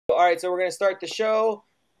All right, so we're gonna start the show.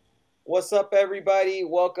 What's up, everybody?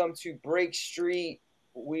 Welcome to BreakStreet.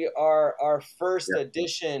 We are our first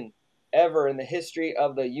edition ever in the history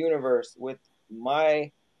of the universe with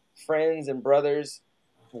my friends and brothers,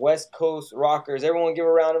 West Coast rockers. Everyone give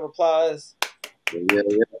a round of applause. Yeah.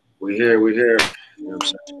 We're here. You know what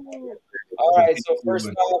I'm saying? All right, so first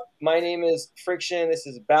off, my name is Friction. This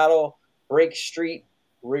is Battle BreakStreet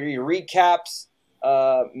recaps.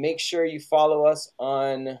 Make sure you follow us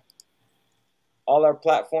on all our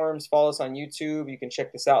platforms. Follow us on YouTube. You can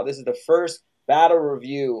check this out. This is the first battle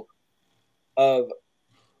review of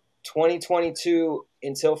 2022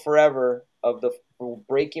 until forever of the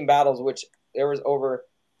breaking battles, which there's over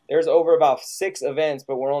about 6 events,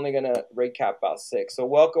 but we're only gonna recap about 6. So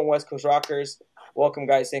welcome, West Coast Rockers. Welcome,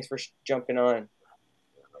 guys. Thanks for jumping on.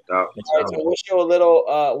 All right, so we'll show a little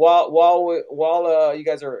while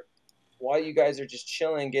you guys are just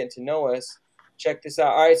chilling, getting to know us. Check this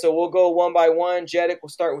out. All right, so we'll go one by one. Enerjetik, we'll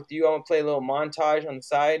start with you. I'm gonna play a little montage on the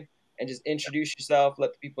side and just introduce yourself.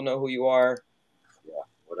 Let the people know who you are. Yeah.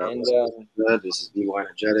 What up? Good. This is BBOY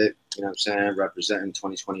ENERJET1K. You know what I'm saying? Representing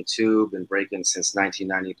 2022. Been breaking since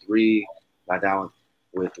 1993. Got down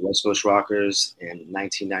with West Coast Rockers in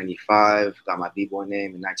 1995. Got my B-Boy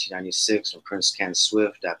name in 1996 from Prince Ken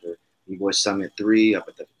Swift after B-Boy Summit 3 up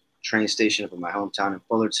at the train station up in my hometown in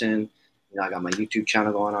Fullerton. You know, I got my YouTube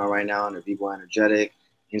channel going on right now under BBOY ENERJET1K,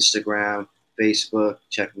 Instagram, Facebook.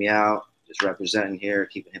 Check me out. Just representing here,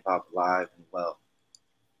 keeping hip hop alive and well.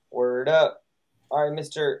 Word up. All right,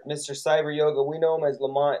 Mr. Cyberyoga. We know him as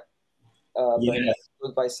Lamont, but he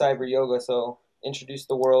goes by Cyberyoga. So introduce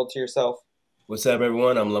the world to yourself. What's up,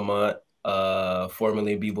 everyone? I'm Lamont,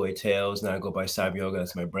 formerly B-Boy Tailz. Now I go by Cyberyoga.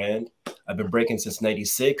 That's my brand. I've been breaking since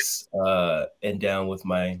 '96 and down with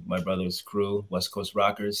my brother's crew, West Coast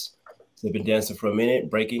Rockers. So I've been dancing for a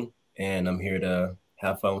minute, breaking, and I'm here to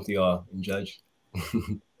have fun with y'all and judge. Yeah,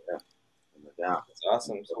 that's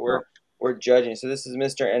awesome. So we're judging. So this is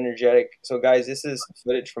Mr. Enerjetik. So guys, this is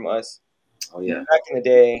footage from us. Oh yeah. Back in the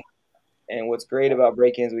day, and what's great about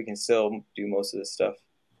break-ins, we can still do most of this stuff.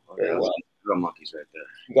 Oh yeah, well. Monkeys right there.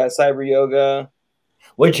 You got Cyberyoga.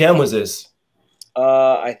 What jam was this?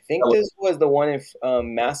 I think this was the one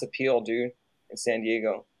in Mass Appeal, dude, in San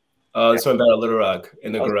Diego. This one about Little Rock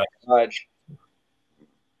in the garage. Oh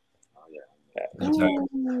yeah.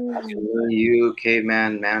 You,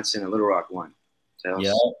 Caveman, Manson, and Little Rock won.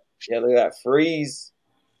 Yeah, look at that freeze.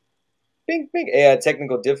 Big. Yeah,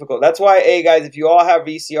 technical difficult. That's why, hey guys, if you all have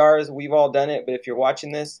VCRs, we've all done it. But if you're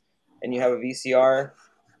watching this and you have a VCR,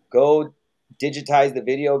 go digitize the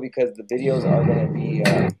video because the videos are going to be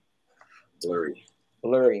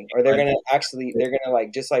blurry, or they're going to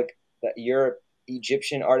like just like the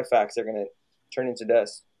Egyptian artifacts, they're going to turn into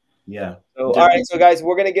dust. Yeah. So all right, so guys,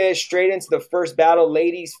 we're going to get straight into the first battle.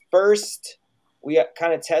 Ladies first. We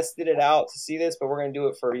kind of tested it out to see this, but we're going to do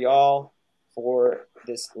it for y'all for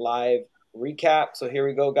this live recap. So here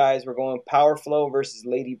we go, guys. We're going Powerflow versus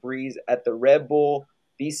Lady Breeze at the Red Bull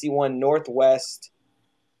BC1 Northwest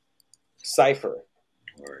Cypher.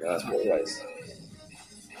 That's what it was.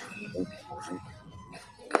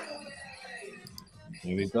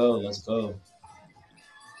 Here we go. Let's go.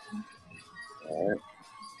 All right.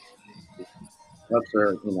 That's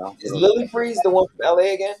her, you know. Is Lily Breeze the one from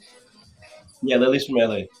LA again? Yeah, Lily's from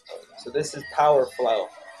LA. So this is Powerflow.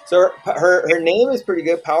 So her name is pretty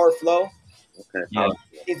good, Powerflow. Okay. Yeah.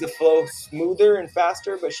 She needs to flow smoother and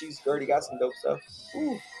faster, but she's already got some dope stuff.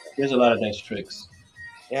 Ooh. There's a lot of nice tricks.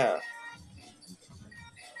 Yeah.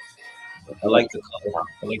 I like the color.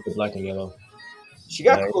 I like the black and yellow. She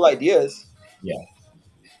got cool ideas. Yeah.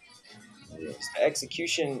 Just the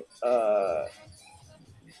execution,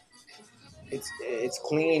 it's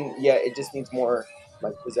clean. Yeah, it just needs more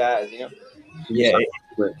like pizzazz, you know. Yeah,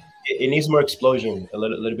 it needs more explosion, a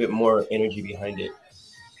little bit more energy behind it.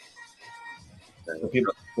 So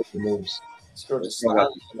people put the moves.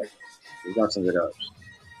 We got some good ups.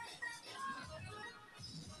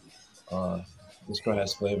 This girl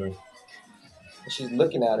has flavor. She's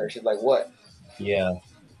looking at her. She's like, "What?" Yeah.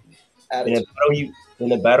 In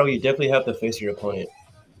a battle, you definitely have to face your opponent.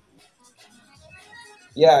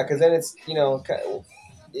 Yeah, because then it's, you know,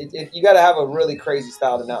 you got to have a really crazy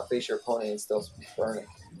style to not face your opponent and still burn it.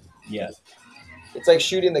 Yeah. It's like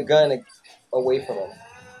shooting the gun away from him.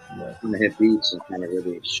 Yeah, I'm going to hit beats and kind of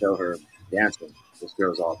really show her dancing. This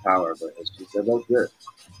girl's all power, but they're both good.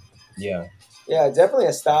 Yeah. Yeah, definitely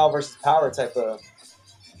a style versus power type of,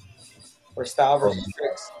 or style versus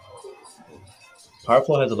tricks.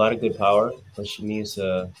 Powerful has a lot of good power, but she needs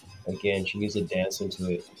again, she needs to dance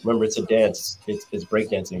into it. Remember, it's a dance. It's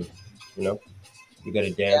breakdancing, you know? You got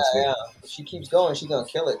to dance. Yeah. If she keeps going, she's gonna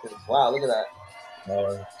kill it. Cause wow, look at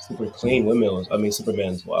that. Super clean windmills. I mean,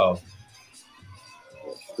 Superman's. Wow.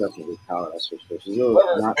 Definitely power. That's for sure. She's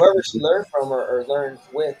whoever she learned from or learned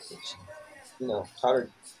with, she, taught her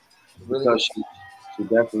really. Because she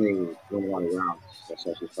definitely went a lot of rounds. That's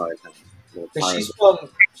why she's probably kind of. Because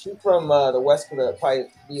she's from the west coast, probably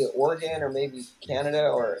be Oregon or maybe Canada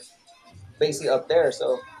or basically up there.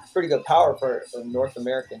 So pretty good power for North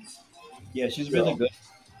American. Yeah, she's really good.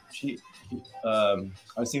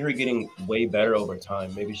 I see her getting way better over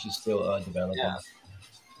time. Maybe she's still developing. Yeah.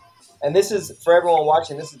 And this is, for everyone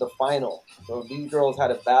watching, this is the final. So these girls had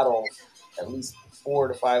a battle at least 4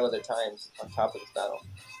 to 5 other times on top of this battle.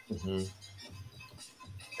 Mm-hmm.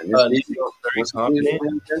 And this very confident.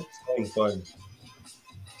 Fun.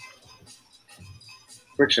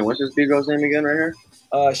 Friction, what's this B-girl's name again right here?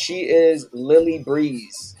 She is Lily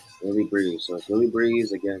Breeze. Lily Breeze. So it's Lily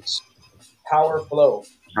Breeze against Powerflow.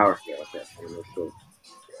 Powerflow, okay. Cool.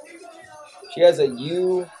 She has a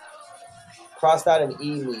U crossed out an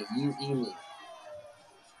E me. U-E me.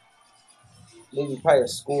 Maybe probably a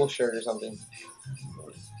school shirt or something.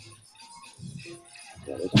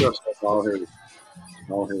 Yeah, this girl stuff all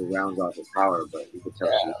her rounds off of power, but you could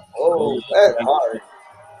tell she. Oh, that's hard.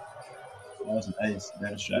 That was nice.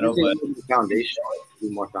 That shadow, but foundation.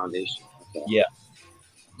 Do more foundation. Okay. Yeah.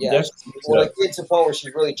 Yeah. Well, it gets to a point where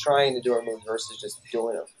she's really trying to do her moves versus just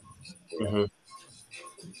doing them. Mm-hmm.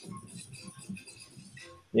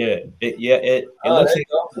 Yeah. It looks like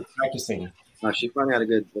she's practicing. No, she finally had a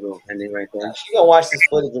good little ending right there. She's gonna watch this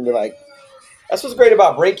footage and be like, "That's what's great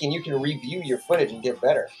about breaking. You can review your footage and get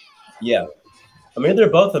better." Yeah. I mean, they're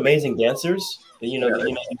both amazing dancers. They're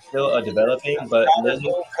still developing, but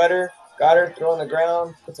got her, throw on the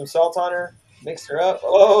ground, put some salt on her, mix her up.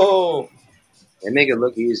 Oh, they make it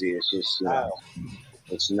look easy. It's just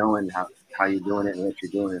it's knowing how you're doing it and what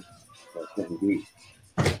you're doing. So it's hitting beats.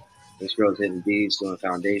 This girl's hitting beats, doing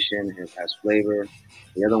foundation, has flavor.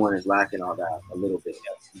 The other one is lacking all that a little bit,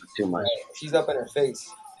 not too much. Right. She's up in her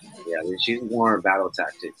face. Yeah, she's more battle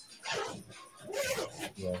tactic.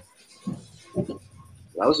 Yeah.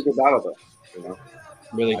 That was a good battle, though.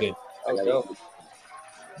 Really good.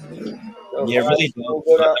 Yeah, really. We'll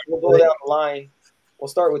go down the line. We'll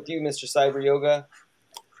start with you, Mr. Cyberyoga.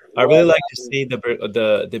 I really like to see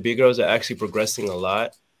the big girls are actually progressing a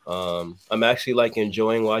lot. I'm actually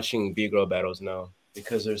enjoying watching big girl battles now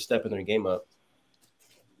because they're stepping their game up.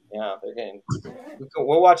 Yeah, they're getting.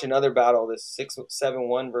 We'll watch another battle. This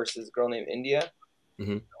 6-7-1 versus a girl named India.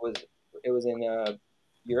 Mm-hmm. It was in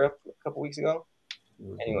Europe a couple weeks ago.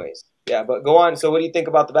 Mm-hmm. Anyways, yeah, but go on. So, what do you think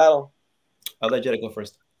about the battle? I'll let Jetta go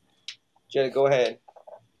first. Jetta, go ahead.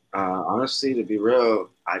 Honestly, to be real,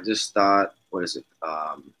 I just thought, what is it?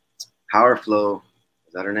 Powerflow.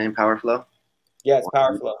 Is that her name? Powerflow? Yeah, it's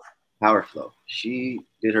Powerflow. Powerflow. She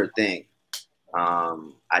did her thing.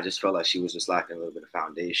 I just felt like she was just lacking a little bit of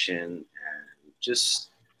foundation and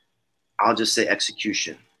I'll just say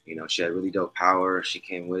execution. She had really dope power. She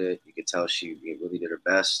came with it. You could tell she really did her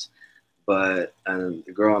best. But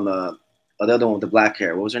the girl on the other one with the black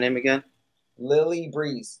hair, what was her name again? Lily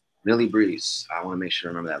Breeze. Lily Breeze. I want to make sure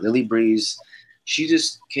I remember that. Lily Breeze, she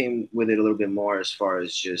just came with it a little bit more as far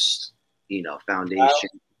as just, foundation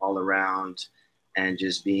all around and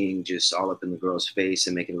just being just all up in the girl's face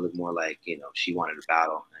and making it look more like, she wanted to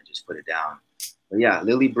battle and just put it down. But yeah,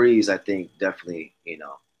 Lily Breeze, I think definitely,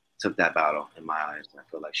 took that battle in my eyes. I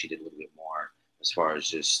feel like she did a little bit more as far as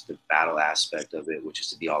just the battle aspect of it, which is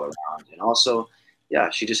to be all around. And also,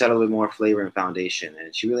 yeah, she just had a little bit more flavor and foundation.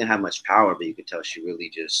 And she really didn't have much power, but you could tell she really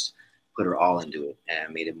just put her all into it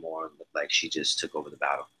and made it more look like she just took over the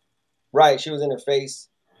battle. Right. She was in her face,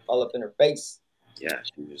 all up in her face. Yeah,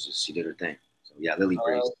 she did her thing. So yeah, Lily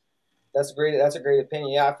Breeze. That's great. That's a great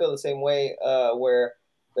opinion. Yeah, I feel the same way. Where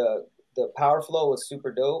the power flow was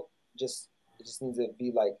super dope. It just needs to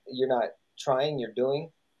be like you're not trying, you're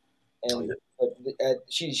doing. And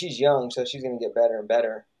she's young, so she's gonna get better and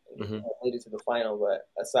better. Mm-hmm. Lead it to the final. But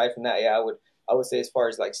aside from that, yeah, I would say as far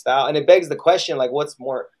as style, and it begs the question what's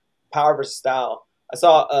more power versus style. I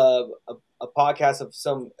saw a podcast of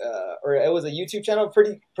some or it was a YouTube channel,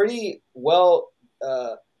 pretty well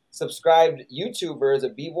subscribed YouTuber, is a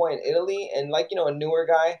B-boy in Italy, and a newer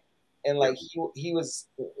guy, and he was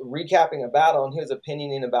recapping a battle, and he was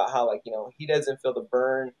opinioning about how he doesn't feel the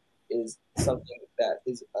burn is something that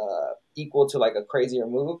is equal to a crazier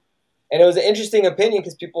move. And it was an interesting opinion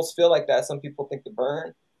because people feel like that. Some people think the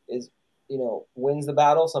burn is wins the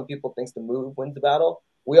battle. Some people think the move wins the battle.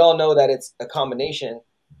 We all know that it's a combination.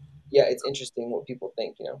 Yeah, it's interesting what people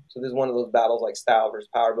think, So there's one of those battles like style versus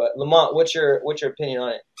power. But Lamont, what's your opinion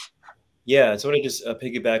on it? Yeah, so I want to just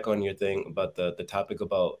piggyback on your thing about the topic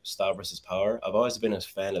about style versus power. I've always been a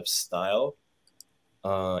fan of style,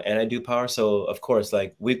 and I do power. So of course,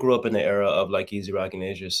 like we grew up in the era of like Easy Rock and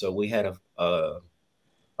Asia, so we had a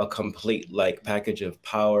complete like package of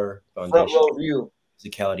power, Front foundation, row view.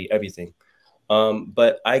 physicality, everything.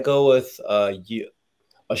 But I go with a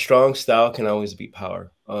strong style can always beat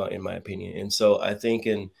power, in my opinion. And so I think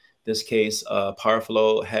in this case,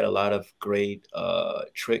 Powerflow had a lot of great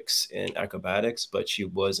tricks and acrobatics, but she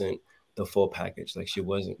wasn't the full package. Like she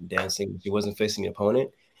wasn't dancing, she wasn't facing the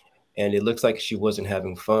opponent, and it looks like she wasn't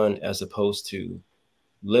having fun. As opposed to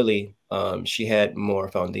Lily, she had more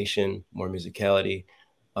foundation, more musicality,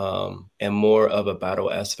 and more of a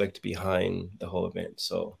battle aspect behind the whole event.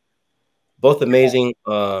 So both amazing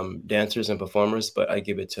dancers and performers, but I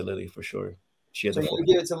give it to Lily for sure. She had So the you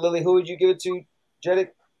give it to Lily. Who would you give it to,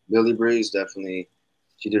 Jetic? Lily Breeze definitely.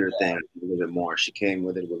 She did her thing a little bit more. She came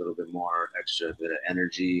with it with a little bit more extra bit of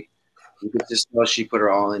energy. You could just tell she put her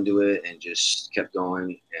all into it and just kept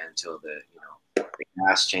going until the the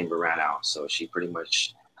gas chamber ran out. So she pretty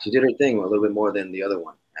much she did her thing a little bit more than the other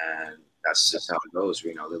one, and that's just how it goes.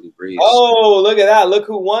 Lily Breeze. Oh, look at that! Look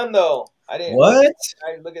who won, though. I didn't. What?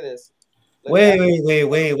 Look at this. Wait. Who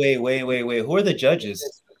are the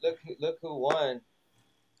judges? Look who won.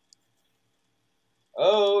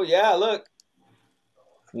 Oh yeah, look.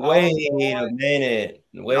 Wait a minute.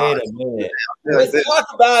 Let's talk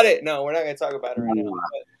about it. No, we're not going to talk about it right now.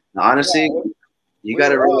 But, honestly, you got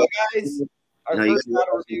to realize, guys. Our first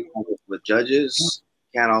battle review with judges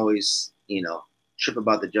can't always, trip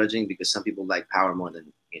about the judging because some people like power more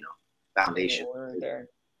than foundation. There.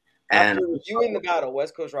 And after reviewing the battle,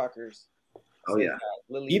 West Coast Rockers. Oh yeah.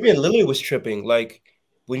 Even Lily was tripping. Like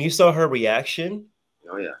when you saw her reaction.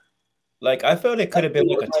 Oh yeah. Like I felt it could have been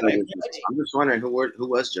like a tie. I'm just wondering who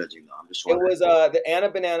was judging though. I'm just wondering. It was the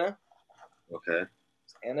Anna Banana. Okay.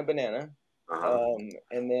 Anna Banana.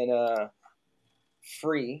 And then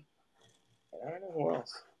Free. I don't know who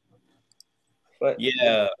else. But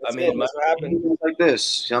yeah, I mean, what happened like this.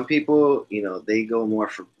 Some people, they go more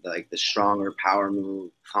for like the stronger power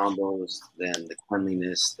move combos than the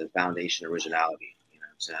cleanliness, the foundation, originality. You know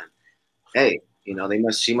what I'm saying? Hey,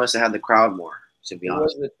 she must have had the crowd more. To be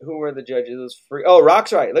honest, who were the judges? It was Free. Oh,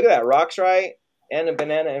 Rock's right. Look at that. Rock's right, and a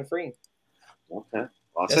Banana and Free. Okay,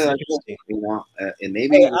 I'll say that. And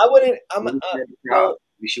maybe I wouldn't.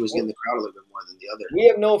 Maybe she was getting the crowd a little bit more than the other. We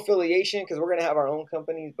have no affiliation because we're gonna have our own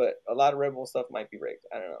companies, but a lot of Red Bull stuff might be rigged.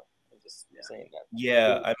 I don't know. I'm just saying that.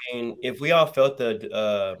 Yeah, I mean, if we all felt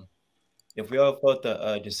the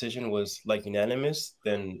decision was like unanimous,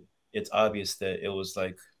 then it's obvious that it was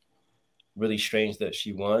like really strange that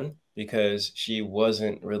she won because she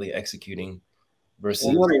wasn't really executing.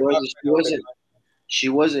 Versus, she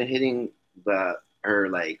wasn't hitting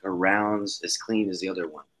her rounds as clean as the other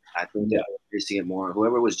one. I think that was basing it more.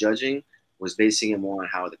 Whoever was judging was basing it more on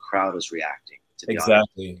how the crowd was reacting. To be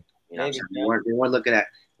exactly. Honest. They weren't looking at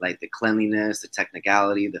like the cleanliness, the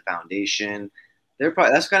technicality, the foundation.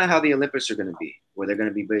 That's kind of how the Olympics are going to be, where they're going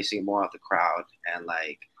to be basing it more off the crowd and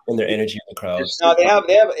their energy in the crowd. No, they have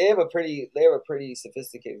a pretty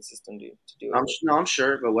sophisticated system to do it. I'm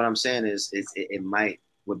sure, but what I'm saying is it might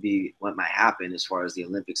what might happen as far as the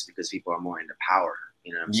Olympics because people are more into power.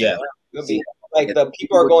 You know what I'm saying? Yeah. Like the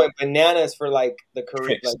people are going bananas for like the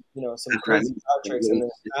career, some crazy tricks, and then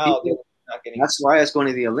now they're not getting. That's why it's going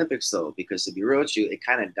to the Olympics though, because to be real with you, it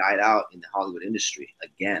kind of died out in the Hollywood industry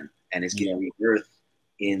again, and it's getting rebirth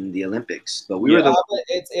in the Olympics. But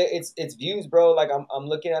it's views, bro. Like I'm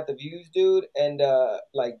looking at the views, dude, and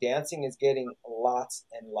like dancing is getting lots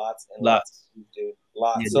and lots and lots, dude,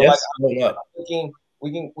 lots. Yeah, so I'm thinking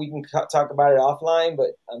we can talk about it offline,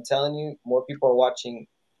 but I'm telling you, more people are watching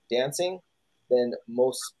dancing than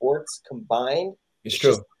most sports combined. It's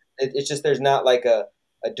true. It's just there's not like a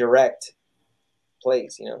direct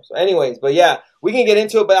place, So anyways, but yeah, we can get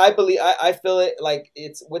into it, but I feel it like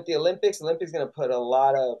it's with the Olympics going to put a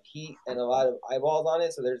lot of heat and a lot of eyeballs on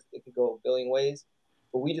it, so it could go a billion ways,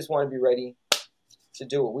 but we just want to be ready to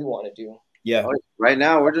do what we want to do. Yeah. Right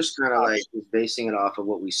now we're just kind of like basing it off of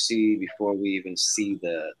what we see before we even see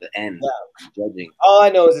the end judging. All I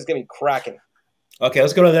know is it's going to be cracking. Okay,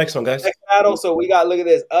 let's go to the next one, guys. Next battle. So we got, look at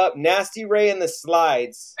this. Up, Nasty Ray in the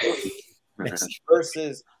slides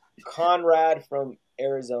versus Conrad from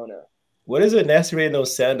Arizona. What is it, Nasty Ray in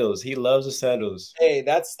those sandals? He loves the sandals. Hey,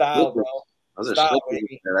 that's style, bro. Those are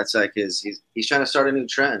baby. That's like he's trying to start a new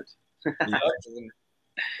trend.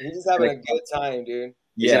 He's just having a good time, dude.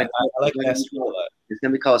 Yeah, I like Nasty Ray a lot. It's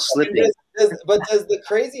gonna be called slipping. But does the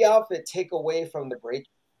crazy outfit take away from the break?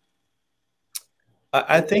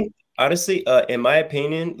 I think Honestly, in my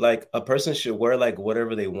opinion, like a person should wear like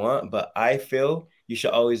whatever they want, but I feel you should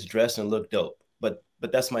always dress and look dope. But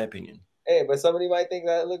that's my opinion. Hey, but somebody might think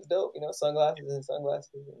that it looks dope, you know, sunglasses and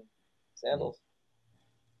sandals.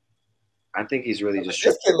 I think he's really just.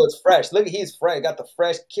 This kid looks fresh. Look, he's fresh. Got the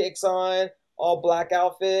fresh kicks on, all black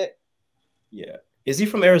outfit. Yeah, is he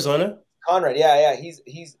from Arizona? Conrad, yeah.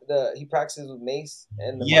 He practices with Mace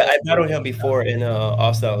and yeah, I battled him before in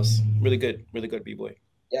All Styles. Really good b-boy.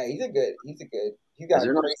 Yeah, he's good. He's got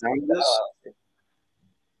a great sound.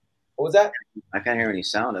 What was that? I can't hear any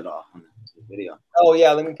sound at all on the video. Oh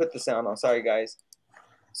yeah, let me put the sound on. Sorry guys,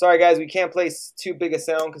 we can't play too big a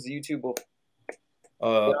sound because YouTube will.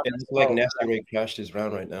 It looks like Nasty Ray crashed his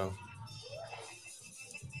round right now.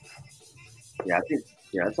 Yeah, I think.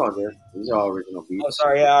 Yeah, it's all good. These are all original beats. Oh,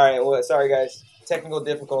 sorry. Yeah, all right. Well, sorry, guys. Technical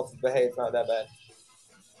difficulties, but hey, it's not that bad.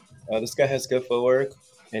 This guy has good footwork,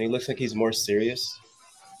 and he looks like he's more serious.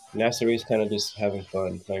 Nasty Ray's kind of just having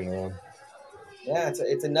fun, playing around. Yeah,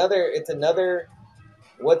 it's another.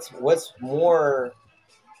 What's more,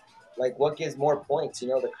 like, what gives more points? You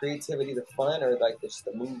know, the creativity, the fun, or like just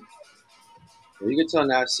the move. Well, you can tell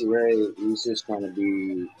Nasty Ray he's just trying to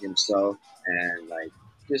be himself and like.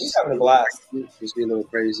 He's having a blast. Just be a little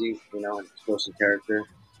crazy, you know, and show some character.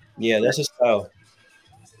 Yeah, that's his style.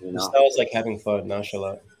 You know? His style is like having fun,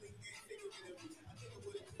 nonchalant.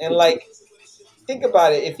 And like, think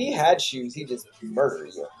about it. If he had shoes, he'd just murder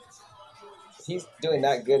you. He's doing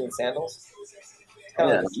that good in sandals. It's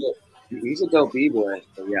kind of legit. He's a dope b-boy,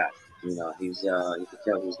 but yeah, you know, he's you can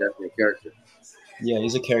tell he's definitely a character. Yeah,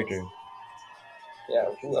 he's a character. Yeah,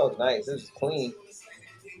 that was nice. This is clean.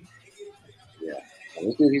 Yeah.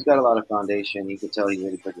 This dude, he's got a lot of foundation. You can tell he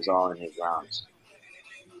really put his all in his rounds.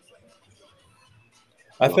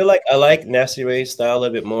 I feel like I like Nasty Ray's style a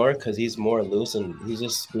little bit more because he's more loose and he's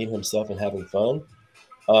just being himself and having fun.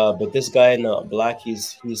 But this guy in black,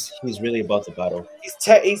 he's really about the battle.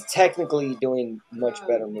 He's technically doing much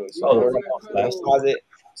better moves.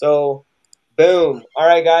 So, boom. All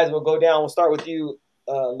right, guys, we'll go down. We'll start with you,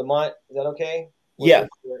 Lamont. Is that okay? What's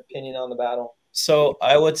your opinion on the battle? So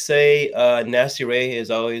I would say Nasty Ray has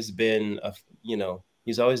always been,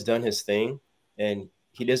 he's always done his thing, and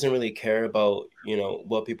he doesn't really care about,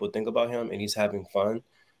 what people think about him, and he's having fun.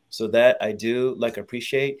 So that I do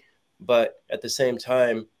appreciate. But at the same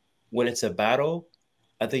time, when it's a battle,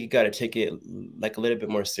 I think you got to take it like a little bit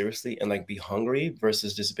more seriously and like be hungry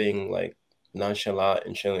versus just being like nonchalant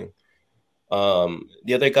and chilling.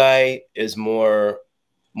 The other guy is more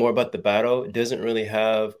about the battle. It doesn't really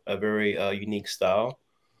have a very unique style.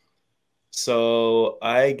 So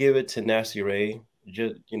I give it to Nasty Ray,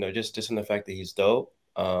 just in the fact that he's dope,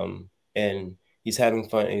 and he's having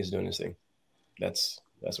fun and he's doing his thing. That's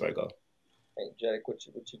where I go. Hey, Jedek, what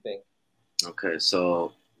you think? Okay,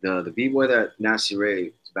 so the b-boy that Nasty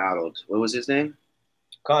Ray battled, what was his name?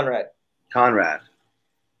 Conrad.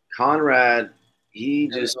 He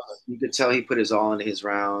just, you could tell he put his all into his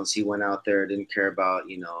rounds. He went out there, didn't care about,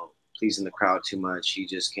 pleasing the crowd too much. He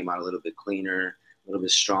just came out a little bit cleaner, a little bit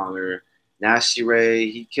stronger. Nasty Ray,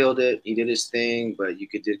 he killed it. He did his thing, but you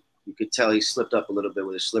could tell he slipped up a little bit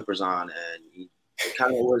with his slippers on, and he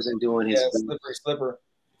kind of wasn't doing his slipper.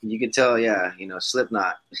 You could tell,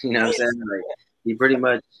 Slipknot. You know what I'm saying? Like,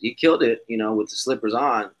 he killed it, with the slippers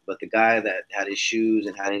on. But the guy that had his shoes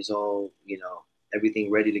and had his own,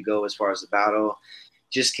 everything ready to go as far as the battle,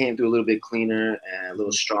 just came through a little bit cleaner and a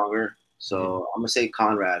little stronger. So I'm gonna say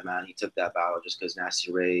Conrad, man. He took that battle just because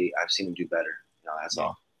Nasty Ray, I've seen him do better. That's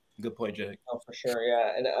all. Good point, Jake. Oh, for sure,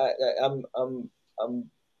 yeah. And I'm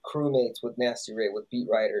crewmates with Nasty Ray, with Beat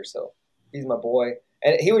Writer, so he's my boy.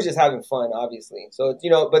 And he was just having fun, obviously. So,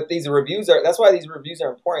 but these reviews that's why these reviews are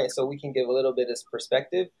important, so we can give a little bit of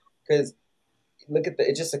perspective. Because look at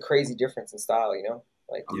it's just a crazy difference in style,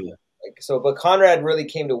 but Conrad really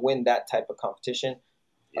came to win that type of competition.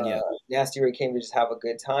 Yeah. Nasty Ray came to just have a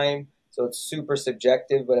good time. So it's super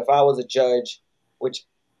subjective. But if I was a judge, which,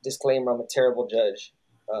 disclaimer, I'm a terrible judge.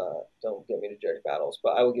 Don't get me to judge battles,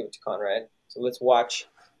 but I will give it to Conrad. So let's watch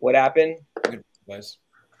what happened. Nice.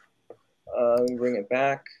 Let me bring it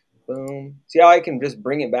back. Boom. See how I can just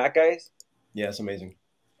bring it back, guys? Yeah, it's amazing.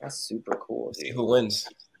 That's super cool. Let's see who wins.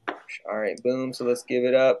 All right, boom. So let's give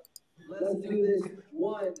it up. Let's do this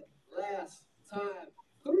one last time.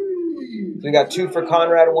 So we got 2 for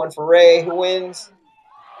Conrad and 1 for Ray. Who wins?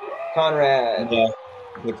 Conrad. Yeah,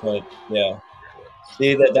 good point. Yeah.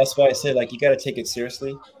 See, that's why I said, you got to take it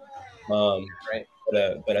seriously. Right.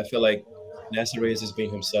 But I feel like Nasty Ray is just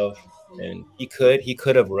being himself, and he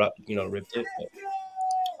could have ripped it. But.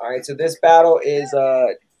 All right, so this battle is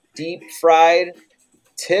Deepfriedtiff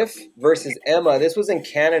Tiff versus Emma. This was in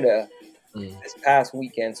Canada this past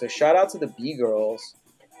weekend. So shout out to the B girls.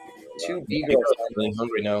 Two B girls. I'm really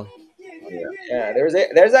hungry now. Yeah,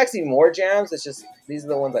 there's actually more jams. It's just these are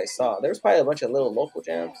the ones I saw. There's probably a bunch of little local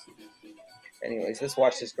jams. Anyways, let's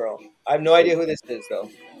watch this girl. I have no idea who this is though.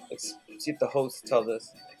 Let's see if the host tells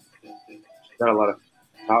us. Got a lot of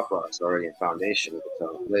top rocks already in foundation with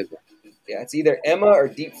the flavor. Yeah, it's either Emma or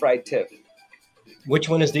Deep Fried Tiff. Which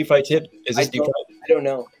one is Deepfriedtiff? Is this Deep Fried? I don't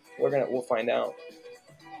know. We'll find out.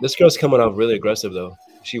 This girl's coming off really aggressive though.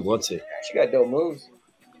 She wants it. She got dope moves.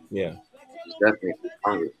 Yeah. She's definitely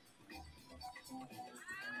hungry.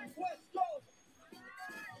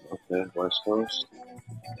 Okay, West Coast.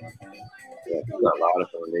 Yeah, she's got a lot of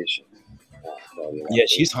foundation. Yeah,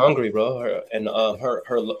 she's hungry, bro. Her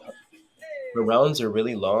rounds are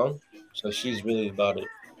really long, so she's really about it.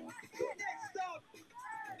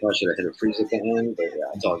 I should have hit a freeze at the end, but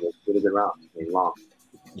yeah, it's all good. Really good round. It's long.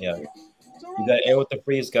 Yeah. You got to end with the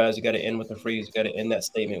freeze, guys. You got to end with the freeze. You got to end that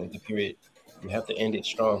statement with the period. You have to end it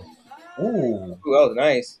strong. Ooh. That was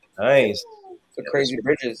nice. Nice. The crazy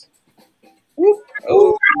bridges.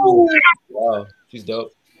 Oh. Wow. She's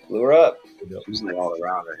dope. Blew her up. She's like all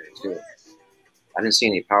around right here, too. I didn't see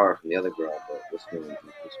any power from the other girl, but this one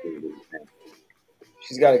really good.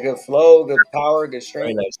 She's got a good flow, good power, good strength.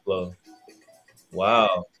 Very nice flow.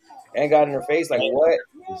 Wow. And got in her face like, what?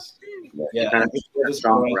 Yeah. Kind of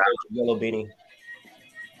strong around. Yellow beanie.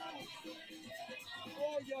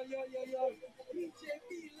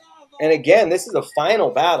 And again, this is a final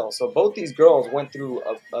battle. So both these girls went through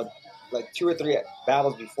like 2 or 3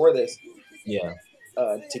 battles before this. Yeah.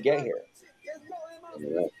 To get here.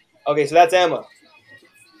 Yeah. Okay, so that's Emma.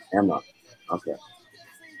 Emma. Okay.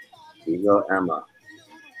 Here you go, Emma.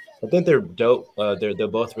 I think they're dope. They're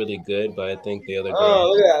both really good, but I think the other girl.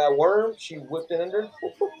 Oh, look at that worm! She whipped it under.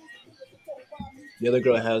 The other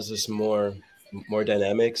girl has this more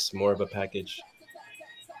dynamics, more of a package.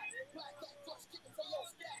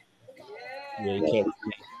 Yeah, you can't.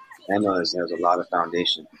 Emma has a lot of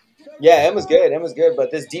foundation. Yeah, Emma's good. Emma's good,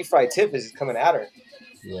 but this Deep Fried Tiff is coming at her.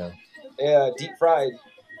 Yeah. Yeah, deep fried.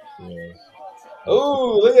 Yeah.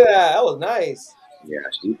 Oh, look at that! That was nice. Yeah,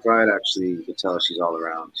 deep fried. Actually, you can tell she's all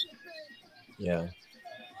around. Yeah.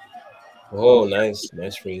 Oh, nice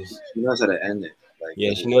freeze. She knows how to end it. Like,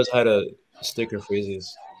 yeah, she knows how to stick her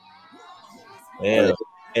freezes. And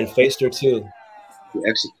faced her too. She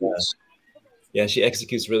executes. Yeah, she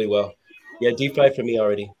executes really well. Yeah, deep fried for me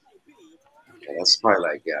already. Yeah, that's probably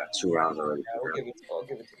like 2 rounds already. Yeah, I'll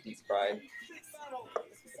give it to deep fried.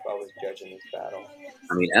 If I was judging this battle.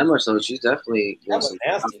 I mean, Emma, so she's definitely Emma's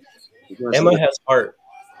nasty. Emma has heart.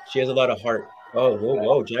 She has a lot of heart. Oh,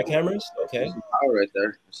 whoa, jackhammers. Okay. Some power right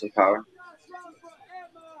there. Some power.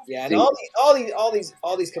 Yeah, and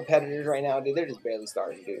all these competitors right now, dude, they're just barely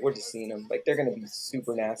starting, dude. We're just seeing them. Like they're gonna be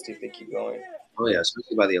super nasty if they keep going. Oh yeah,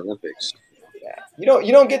 especially by the Olympics. Yeah,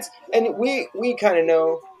 you don't get, and we kind of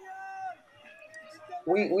know.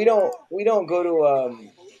 We don't go to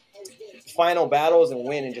final battles and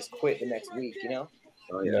win and just quit the next week, you know.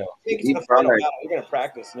 Oh yeah. It's a final battle. You're gonna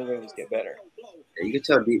practice and you're gonna just get better. Yeah, you can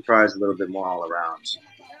tell Deep Fried is a little bit more all around.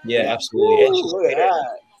 Yeah, absolutely. Ooh, look at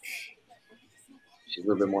that. She's a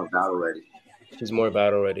little bit more battle ready. She's more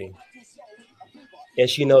battle ready. And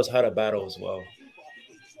she knows how to battle as well.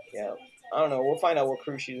 Yeah. I don't know. We'll find out what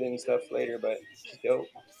crew she's in and stuff later, but she's dope.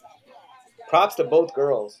 Props to both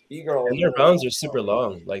girls. Bgirl. And their rounds are super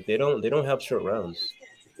long. Like they don't have short rounds.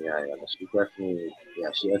 Yeah, she definitely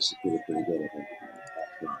she executed pretty good, I think.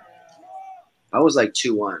 I was like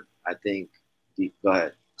 2-1, I think. Go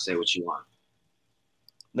ahead. Say what you want.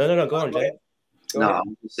 No, go on, Jay. No,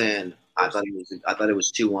 I'm just saying I thought it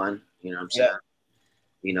was 2-1. You know what I'm saying? Yeah.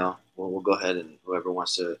 You know, we'll go ahead and whoever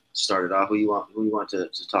wants to start it off. Who you want to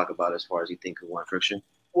talk about as far as you think who won friction?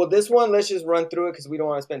 Well, this one, let's just run through it because we don't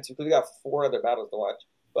want to spend too. Because we got 4 other battles to watch.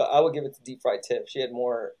 But I would give it to Deep Fried Tiff. She had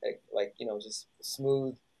more like just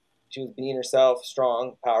smooth. She was being herself,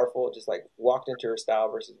 strong, powerful. Just like walked into her style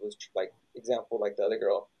versus was like example like the other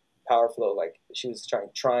girl, Powerflow. Like she was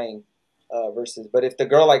trying versus. But if the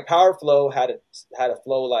girl like Powerflow had a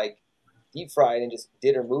flow like Deep Fried and just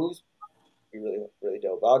did her moves, it'd be really really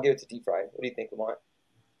dope. But I'll give it to Deep Fried. What do you think, Lamont?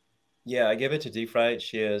 Yeah, I give it to Deep Fried.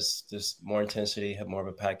 She has just more intensity, have more of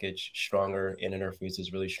a package, stronger, and in her freeze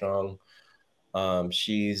is really strong.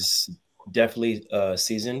 She's definitely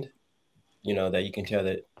seasoned. You know that you can tell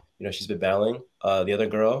that she's been battling. The other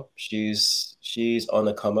girl, she's on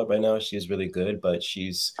the come up right now. She's really good, but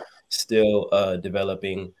she's still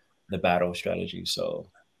developing the battle strategy. So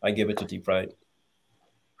I give it to Deep Fried.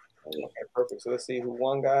 Okay, perfect. So let's see who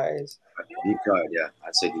won, guys. Deep Fried, yeah,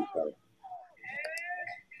 I'd say Deep Fried.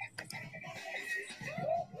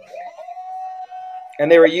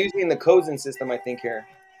 And they were using the Kozen system, I think, here.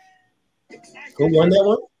 Who won that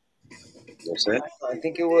one? That's it. I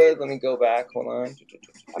think it was. Let me go back. Hold on.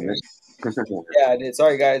 I missed. Yeah, I did.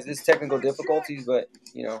 Sorry, guys. This technical difficulties, but,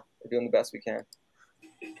 you know, we're doing the best we can.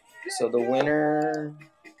 So the winner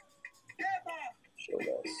showed us.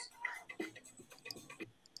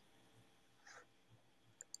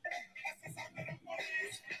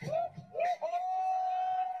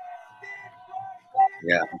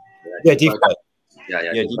 Yeah, deep fried.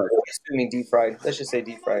 Yeah, deep fried. I mean deep fried. Let's just say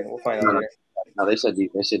deep fried. We'll find out later. No, they said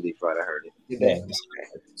deep fried. I heard it. Yeah.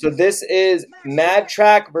 So this is Mad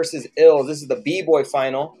Track versus Ills. This is the B-boy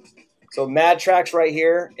final. So Mad Track's right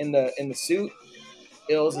here in the suit.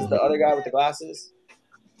 Ills is the other guy with the glasses.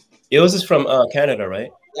 Ills is from Canada,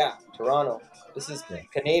 right? Yeah, Toronto. This is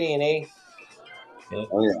Canadian, eh? Yeah.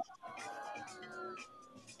 Oh yeah.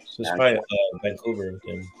 So it's probably Vancouver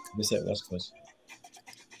then. This at West Coast.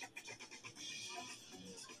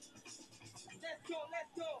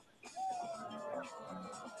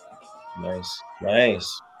 Nice.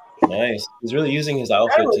 He's really using his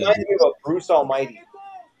outfit That reminds me of Bruce Almighty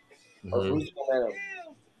or Bruce Momentum.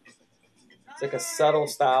 It's like a subtle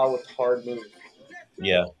style with hard moves.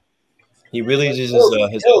 Yeah, he really uses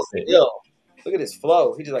his outfit. Look at his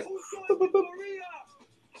flow. He just like.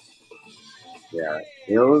 Yeah,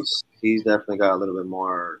 Hills, he's definitely got a little bit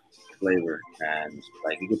more flavor, and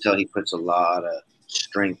like you can tell he puts a lot of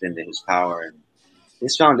strength into his power, and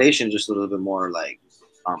his foundation is just a little bit more like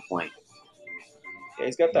on point. Yeah,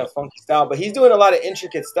 he's got that funky style, but he's doing a lot of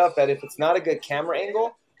intricate stuff that if it's not a good camera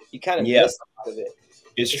angle, you kind of miss a lot of it.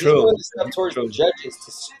 It's He's true. doing this stuff towards the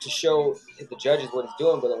judges to show the judges what he's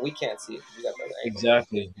doing, but then we can't see it. You got that angle.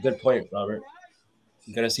 Exactly. Good point, Robert.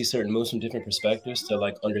 You gotta see certain moves from different perspectives to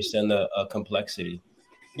like understand the complexity.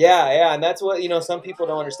 Yeah, and that's what some people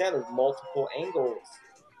don't understand. There's multiple angles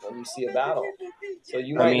when you see a battle, so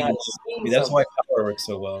you might not. That's why power works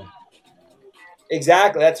so well.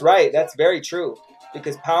 Exactly, that's right. That's very true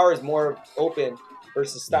because power is more open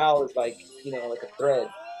versus style is like like a thread.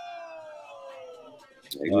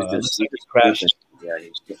 He crashed. Yeah,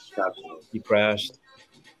 he crashed.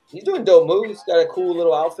 He's doing dope moves. Got a cool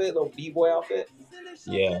little outfit, little b-boy outfit.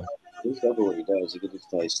 Yeah. He's definitely what he does. You can just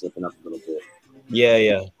tell he's slipping up a little bit.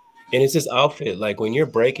 Yeah. And it's his outfit. Like when you're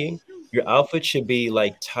breaking, your outfit should be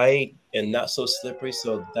like tight and not so slippery,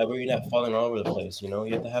 so that way you're not falling all over the place. You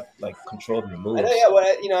have to have like control of your moves. I know, yeah. Well,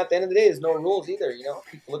 at the end of the day, there's no rules either.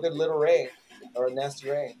 Look at Little Ray or Nasty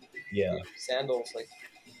Ray. Yeah. Sandals, like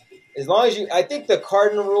as long as I think the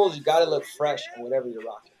cardinal rules, you got to look fresh in whatever you're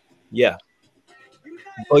rocking. Yeah.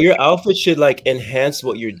 Well, your outfit should like enhance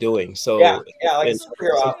what you're doing. So yeah, like a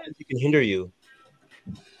superhero outfit. It can hinder you.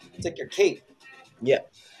 It's like your cape. Yeah.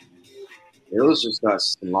 Ills just got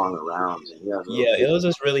some longer rounds. Ills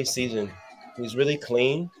is really seasoned. He's really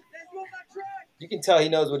clean. You can tell he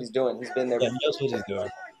knows what he's doing. He's been there. Yeah, he knows what he's doing.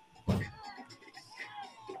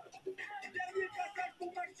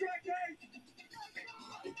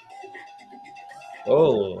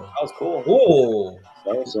 Oh, that was cool. Oh,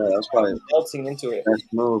 that was probably melting into it.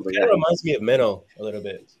 Best move. It reminds me of Minnow a little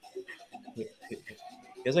bit.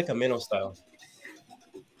 It's like a Minnow style.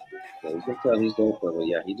 Yeah, you can tell he's dope, but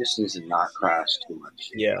yeah, he just needs to not crash too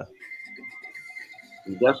much. Yeah,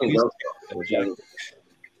 he definitely does.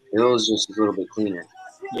 It was just a little bit cleaner.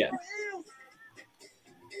 Yeah,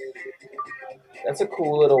 that's a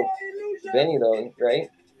cool little venue, though, right?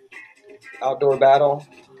 Outdoor battle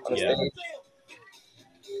on the stage.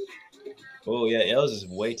 Oh yeah, Ills is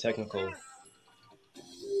way technical.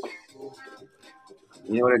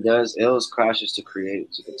 You know what it does? Ills crashes to create,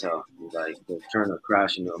 as you can tell. Like they'll turn a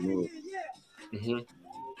crash into a move.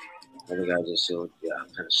 Other guy just kind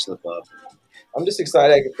of slip up. I'm just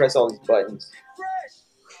excited I can press all these buttons.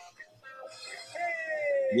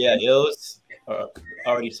 Yeah, Ills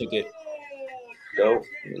already took it. Dope.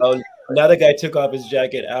 Oh, now the guy took off his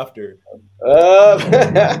jacket after.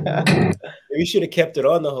 You should have kept it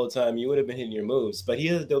on the whole time. You would have been hitting your moves. But he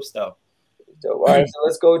has a dope style. Dope. All right, so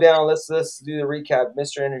let's go down. Let's do the recap.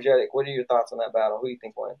 Mr. Enerjetik, what are your thoughts on that battle? Who do you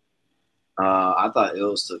think won? I thought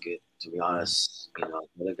Ills took it, to be honest. The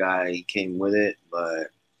other guy, he came with it,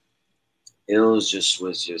 but Ills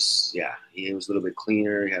was he was a little bit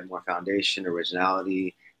cleaner. He had more foundation,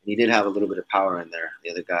 originality. And he did have a little bit of power in there.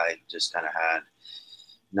 The other guy just kind of had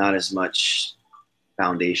not as much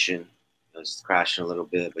foundation. It was crashing a little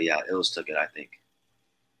bit, but yeah, Ills took it, I think.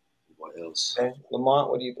 What Ills? Okay. Lamont,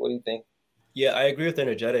 what do you think? Yeah, I agree with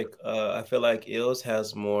Enerjetik. I feel like Ills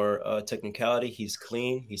has more technicality. He's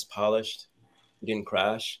clean. He's polished. He didn't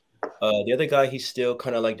crash. The other guy, he's still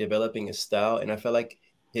kind of like developing his style, and I feel like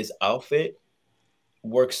his outfit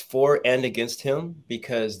works for and against him,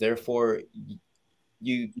 because therefore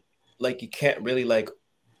you can't really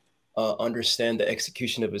understand the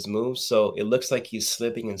execution of his moves. So it looks like he's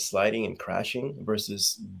slipping and sliding and crashing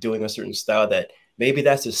versus doing a certain style that maybe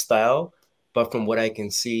that's his style, but from what I can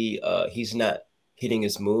see, he's not hitting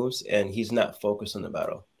his moves and he's not focused on the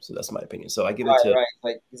battle. So that's my opinion. So I give it to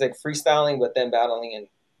like he's like freestyling but then battling and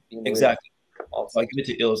being exactly. So I give it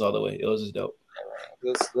to Ills all the way. Ills is dope.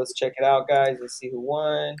 Right. Let's check it out, guys. Let's see who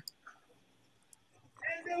won. And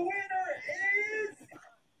the winner is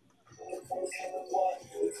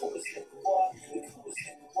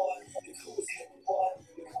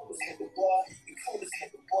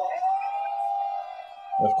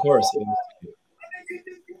Of course.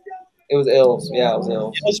 It was Ills. Yeah, it was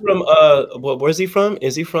Ills. He's from where's he from?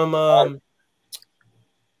 Is he from I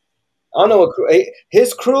don't know what crew.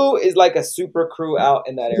 His crew is like a super crew out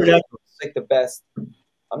in that area. It's like the best.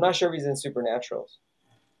 I'm not sure if he's in Supernaturals.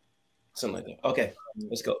 Something like that. Okay,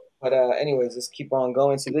 let's go. But anyways, let's keep on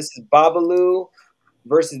going. So this is Babalu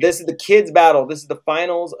versus, this is the kids battle. This is the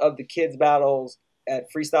finals of the kids battles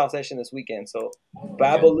at Freestyle Session this weekend. So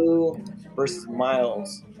Babalu versus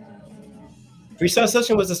Miles. Freestyle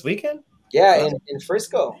Session was this weekend? Yeah, in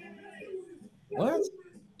Frisco. What?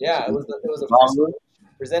 Yeah, it was a Frisco,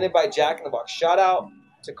 presented by Jack in the Box. Shout out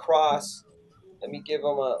to Cross. Let me give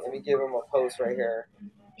him a post right here.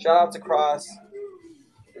 Shout out to Cross.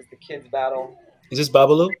 This is the kids battle. Is this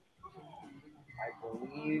Babalu? I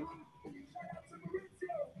believe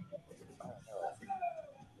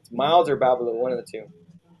it's Miles or Babalu, one of the two.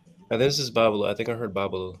 This is Babalu. I think I heard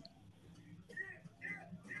Babalu.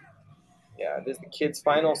 Yeah, this is the kids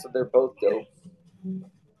final, so they're both dope.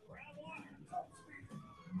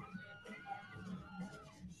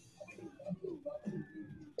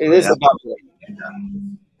 It is Babalu.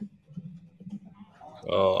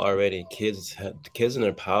 Oh, already kids in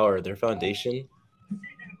their power, their foundation.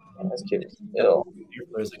 That's kids.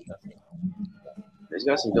 He's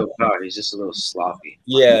got some dope power. He's just a little sloppy.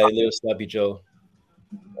 Yeah, a little sloppy Joe.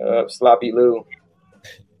 Sloppy Lou.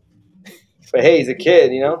 But hey, he's a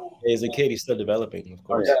kid, you know? Hey, he's a kid. He's still developing, of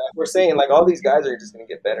course. Yeah, we're saying, like, all these guys are just going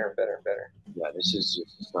to get better and better and better. Yeah, this is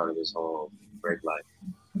just the start of his whole break life.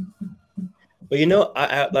 But, you know,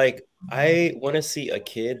 I want to see a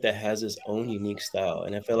kid that has his own unique style.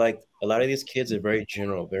 And I feel like a lot of these kids are very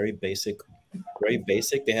general, very basic.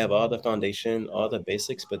 They have all the foundation, all the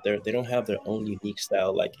basics, but they don't have their own unique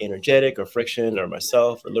style, like Enerjetik or Friction or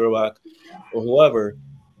myself or Little Rock or whoever.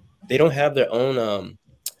 They don't have their own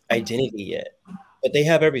identity yet, but they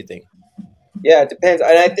have everything. Yeah, it depends.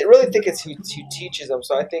 And I really think it's who teaches them.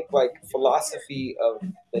 So I think, like, philosophy of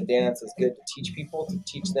the dance is good to teach people, to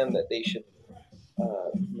teach them that they should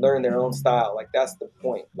learn their own style. Like, that's the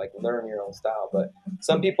point. Like, learn your own style. But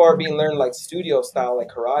some people are being learned like studio style, like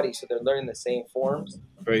karate, so they're learning the same forms.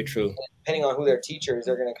 Very true. And depending on who their teacher is,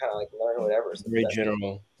 they're going to kind of like learn whatever. So very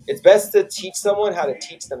general. It's best to teach someone how to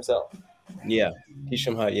teach themselves. Yeah, teach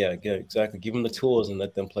them how. Yeah, exactly. Give them the tools and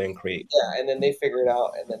let them play and create. Yeah, and then they figure it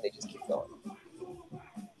out, and then they just keep going.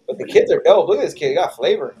 But the kids are dope. Look at this kid; he got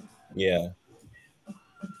flavor. Yeah.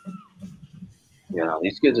 Yeah,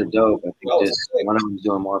 these kids are dope. I think just one of them is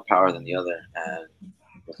doing more power than the other, and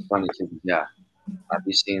it's funny too. Yeah, I'd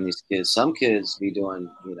be seeing these kids. Some kids be doing,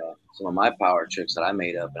 you know, some of my power tricks that I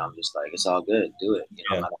made up, and I'm just like, it's all good, do it. You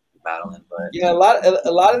know, I'm not battling, but yeah, a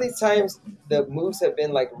lot of these times the moves have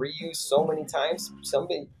been like reused so many times.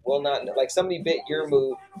 Somebody will not, like, somebody bit your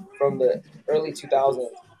move from the early 2000s.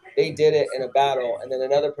 They did it in a battle, and then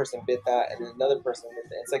another person bit that, and then another person bit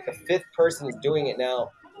that. It's like the fifth person is doing it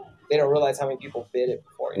now. They don't realize how many people bit it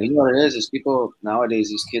before. You know what it is people nowadays,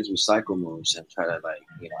 these kids recycle moves and try to, like,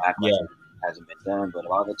 you know, act like it hasn't been done. But a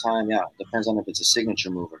lot of the time, yeah, it depends on if it's a signature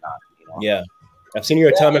move or not. You know? Yeah. I've seen your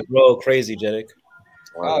atomic roll crazy, Jetic.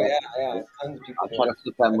 Oh, yeah. Tons of people I'm trying to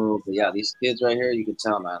flip that move. But yeah, these kids right here, you can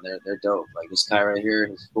tell, man, they're dope. Like this guy right here,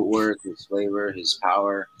 his footwork, his flavor, his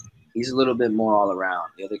power. He's a little bit more all around.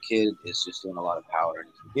 The other kid is just doing a lot of power.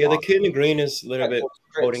 Yeah, the kid in the green is a little bit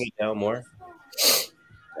holding it down more.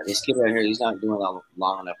 Yeah, this kid right here, he's not doing a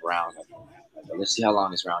long enough round. Let's see how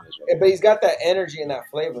long his round is. Right, but he's got that energy and that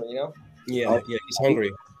flavor, you know? Yeah, yeah, he's hungry.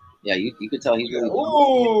 Yeah, you could tell he's really.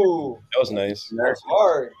 Ooh! That was nice. That's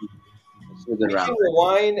hard. It's a good round. We can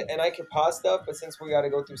rewind and I can pause stuff, but since we got to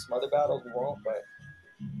go through some other battles, we won't. But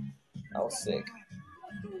that was sick.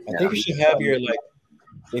 I think you should have your, like,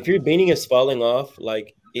 if your beanie is falling off,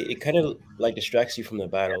 like, it kind of, like, distracts you from the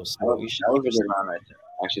battles. So you should, that was a good round right there.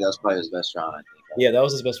 Actually, that was probably his best round, I think. Yeah, that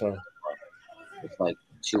was his best round. It's like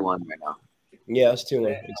 2-1 right now. Yeah, it's 2-1.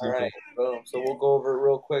 Exactly. All right, boom. So we'll go over it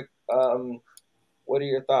real quick. What are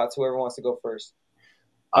your thoughts? Whoever wants to go first.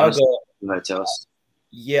 Honestly, I'll go. Tailz.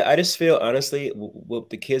 Yeah, I just feel honestly with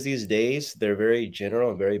the kids these days, they're very general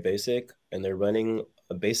and very basic, and they're running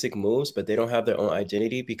basic moves, but they don't have their own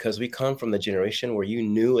identity because we come from the generation where you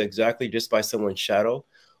knew exactly just by someone's shadow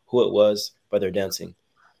who it was by their dancing.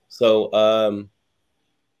 So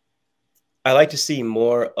I like to see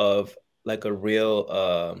more of like a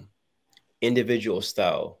real individual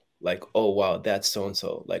style. Like, oh wow, that's so and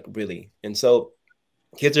so. Like really, and so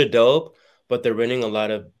kids are dope, but they're running a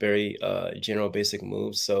lot of very general basic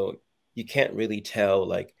moves. So you can't really tell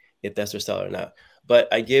like if that's their style or not. But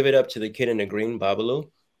I gave it up to the kid in the green,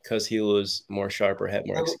 Babalu, because he was more sharper, had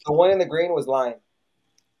more execution. The one in the green was Lion.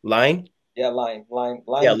 Lion? Yeah, Lion. Yeah,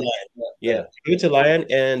 Lion. Yeah. Give it to Lion.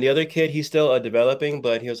 And the other kid, he's still developing,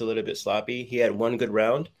 but he was a little bit sloppy. He had one good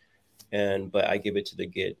round, but I give it to the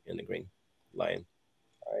kid in the green, Lion.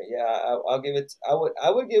 All right, yeah, I'll give it. I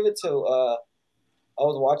would give it to. I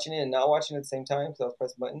was watching it and not watching it at the same time because I was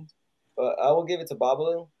pressing buttons. But I will give it to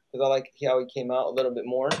Babalu because I like how he came out a little bit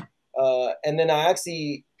more. And then I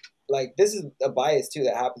actually, like, this is a bias too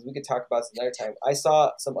that happens. We could talk about this another time. I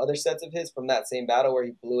saw some other sets of his from that same battle where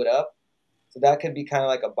he blew it up. So that could be kind of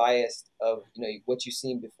like a bias of, you know, what you've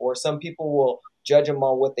seen before. Some people will judge him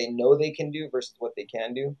on what they know they can do versus what they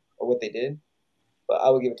can do or what they did. But I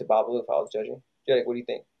would give it to Babalu if I was judging. Jake, what do you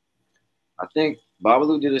think? I think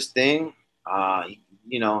Babalu did his thing.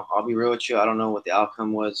 You know, I'll be real with you. I don't know what the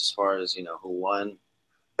outcome was as far as, you know, who won.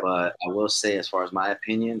 But I will say, as far as my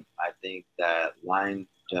opinion, I think that Lion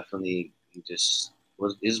definitely his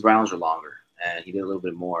rounds were longer. And he did a little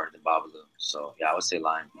bit more than Babalu. So, yeah, I would say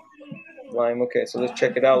Lion. Lime, okay. So let's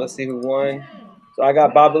check it out. Let's see who won. So I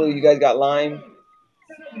got Babalu. You guys got Lime.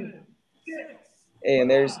 Hey, and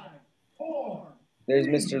there's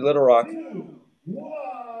Mr. Little Rock.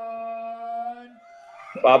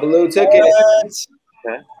 Babalu took it.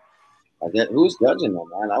 Okay. Who's judging though,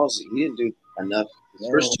 man? He didn't do enough. His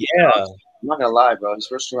first two rounds, I'm not gonna lie, bro. His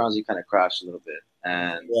first 2 rounds, he kind of crashed a little bit,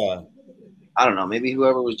 and I don't know. Maybe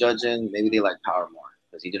whoever was judging, maybe they like power more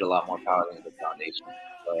because he did a lot more power than the foundation.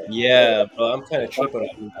 But, yeah, bro, I'm kind of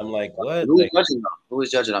tripping. I'm like, what? Who was judging though? Who was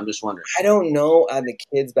judging? I'm just wondering. I don't know on the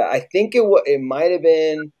kids, but I think it might have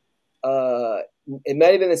been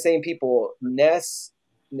the same people, Ness,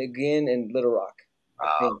 Nagin, and Little Rock.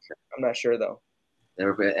 I think. Okay. I'm not sure though.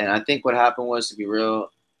 And I think what happened was, to be real,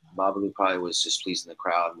 Babalu probably was just pleasing the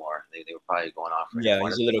crowd more. They were probably going off. Yeah,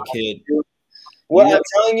 he's a little kid. Well, I'm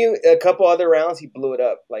telling you, a couple other rounds he blew it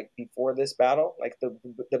up. Like before this battle, like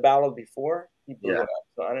the battle before, he blew it up.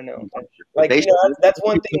 So I don't know. Like that's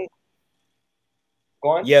one thing. Go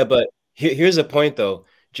on. Yeah, but here's a point though.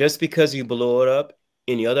 Just because you blow it up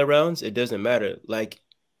in the other rounds, it doesn't matter. Like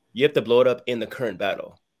you have to blow it up in the current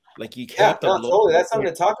battle. Like you have to blow totally. That's something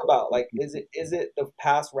to talk about. Like, is it the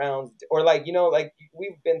past rounds, or like, you know, like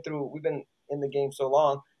we've been in the game so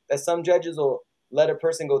long that some judges will let a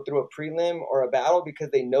person go through a prelim or a battle because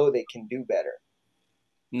they know they can do better.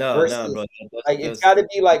 No, bro. It's got to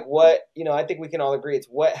be like what, you know. I think we can all agree it's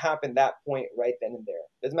what happened that point right then and there.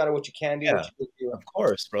 Doesn't matter what you can do. What you can do. Of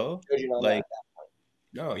course, bro. Like,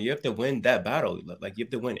 no, you have to win that battle. Like you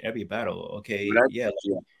have to win every battle. Okay,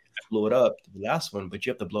 blow it up the last one, but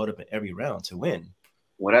you have to blow it up in every round to win.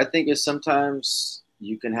 What I think is sometimes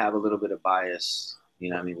you can have a little bit of bias, you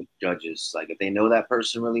know what I mean, with judges. Like if they know that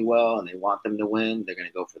person really well and they want them to win, they're going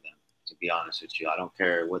to go for them, to be honest with you. I don't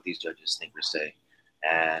care what these judges think or say.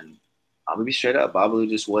 And I'm going to be straight up. Babalu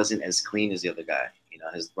just wasn't as clean as the other guy. You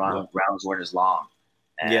know, his rounds weren't as long.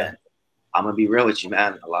 And I'm going to be real with you,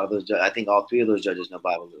 man. A lot of those judges, I think all 3 of those judges know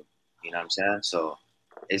Babalu. You know what I'm saying? So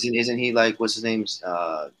Isn't he like, what's his name,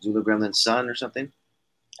 Zula Gremlin's son or something?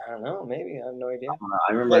 I don't know. Maybe I have no idea.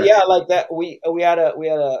 I remember. But yeah, like that. We had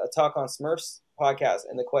a talk on Smurfs podcast,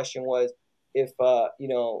 and the question was if you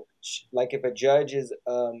know, like if a judge is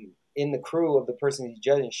in the crew of the person he's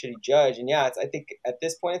judging, should he judge? And yeah, I think at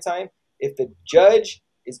this point in time, if the judge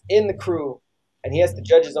is in the crew and he has to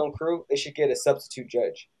judge his own crew, they should get a substitute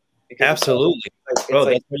judge. Absolutely, it's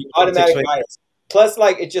like automatic bias. Plus,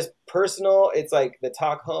 like, it's just personal. It's like the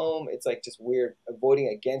talk home. It's like just weird, avoiding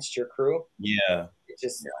against your crew. Yeah. It's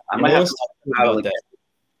just. I might have to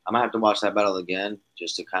watch that battle again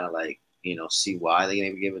just to kind of like, you know, see why they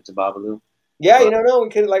maybe gave it to Babalu. Yeah, but, you don't know. We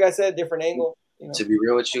could, like I said, different angle. You know. To be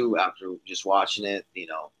real with you, after just watching it, you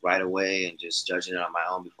know, right away and just judging it on my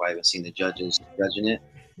own before I even seen the judges judging it,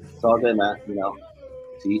 it's all good, man. You know,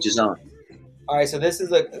 to each his own. All right, so there's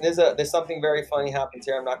something very funny happens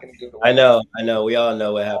here. I'm not going to give it away. I know. We all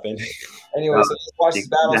know what happened. Anyway, so let's watch this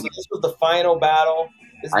battle. So this was the final battle.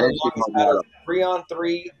 This is the longest battle,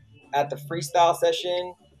 3-on-3 at the freestyle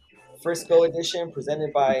session, Frisco edition,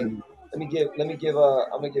 presented by Let me give I'm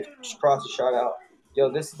gonna give Cross a shout out. Yo,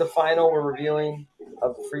 this is the final we're reviewing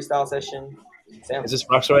of the freestyle session. Sam, Is this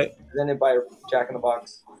Rocks Right? presented by Jack in the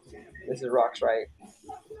Box. This is Rocks Right.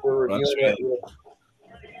 We're reviewing Rocks it Right. with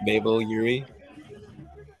Babel, Yuri,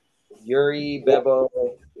 Bebo,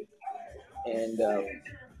 and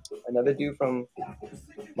another dude from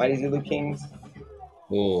Mighty Zulu Kings.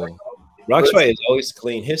 Oh, Rocks Right is always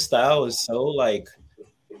clean. His style is so like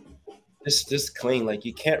just clean. Like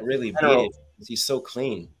you can't really beat it. He's so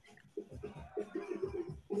clean.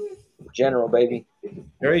 General, baby.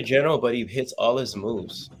 Very general, but he hits all his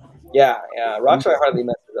moves. Yeah. Rocks Right hardly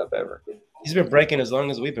messes up ever. He's been breaking as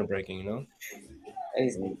long as we've been breaking, you know. And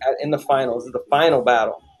he's in the finals. This is the final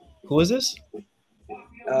battle. Who is this?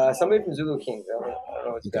 Somebody from Zulu Kings. I don't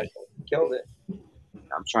know what you guys killed it.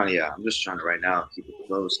 I'm just trying to right now keep a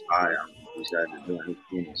close eye on what these guys are doing.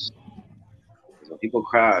 Because when people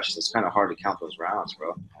crash, it's kind of hard to count those rounds,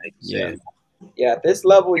 bro. Yeah. Yeah, at this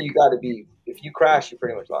level, you got to be. If you crash, you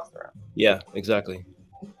pretty much lost the round. Yeah, exactly.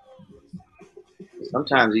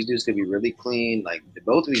 Sometimes these dudes could be really clean. Like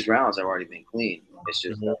both of these rounds have already been clean. It's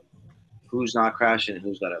just who's not crashing and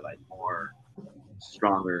who's got a like more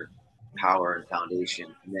stronger power and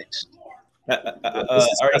foundation mixed. I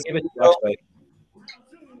already gave it to Rocks Right.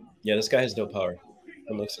 Yeah, this guy has dope power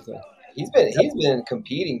from Mexico. He's been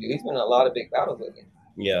competing, dude. He's been in a lot of big battles lately.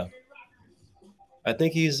 Yeah. I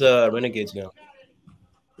think he's Renegades now.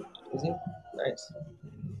 Is he? Nice.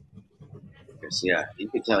 Yes, yeah, you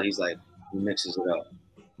could tell he mixes it up.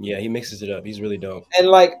 Yeah, he mixes it up. He's really dope. And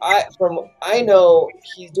like I know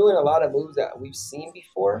he's doing a lot of moves that we've seen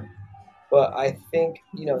before, but I think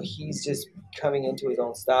he's just coming into his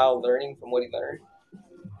own style, learning from what he learned.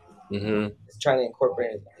 He's trying to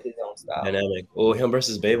incorporate his own style. Dynamic. Oh, him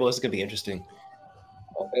versus Babel. This is gonna be interesting.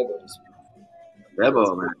 Oh,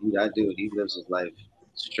 Bebo, man, that dude, he lives his life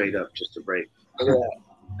straight up just to break. Look at that.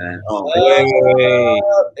 And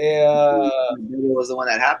Bebo was the one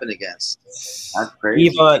that happened against. That's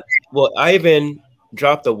crazy. Ivan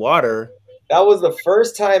dropped the water. That was the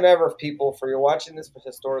first time ever, people, for you're watching this for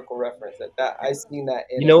historical reference. That I seen that.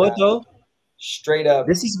 You know what though? Straight up.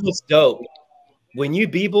 This is what's dope. When you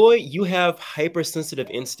b-boy, you have hypersensitive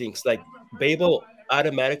instincts. Like Babel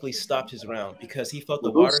automatically stopped his round because he felt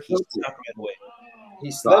the water. He stopped right away. He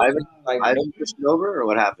slipped. Ivan pushed it over, or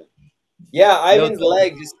what happened? Yeah, Ivan's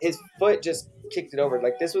leg, his foot just kicked it over.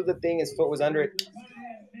 Like this was the thing. His foot was under it.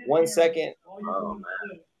 1 second. Oh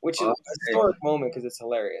man. Which is a historic moment because it's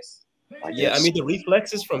hilarious. Yeah, I mean the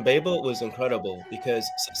reflexes from Babel was incredible because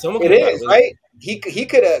someone. It is right. He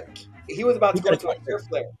could have. He was about to go to a clear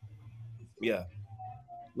flare. Yeah,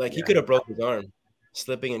 like he could have broke his arm,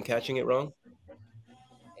 slipping and catching it wrong.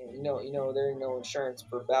 And there ain't no insurance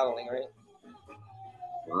for battling, right?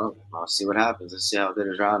 Well, I'll see what happens. Let's see how good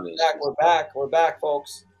his round is. We're back,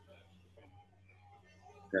 folks.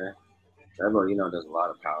 Okay. Bebo, does a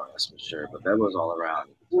lot of power, that's for sure. But Bebo's all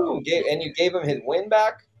around. So. You gave him his win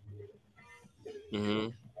back? Yeah,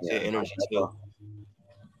 energy too.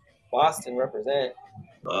 Boston represent.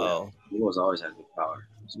 Wow. Bebo's always had good power.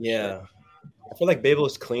 Yeah. I feel like Babel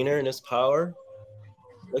is cleaner in his power.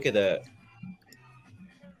 Look at that.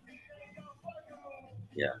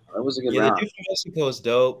 Yeah, that was a good round. The dude from Mexico is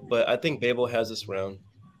dope, but I think Babel has this round.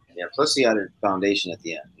 Yeah, plus he had a foundation at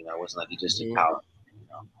the end. It wasn't like he just did power.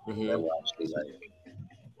 That was actually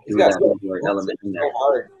he's got that element in there.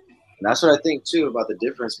 Hard. And that's what I think too about the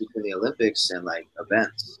difference between the Olympics and like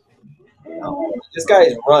events. This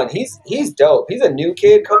guy's run. He's dope. He's a new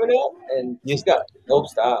kid coming up, and he's got dope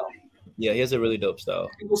style. Yeah, he has a really dope style.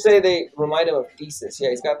 People say they remind him of Thesis. Yeah,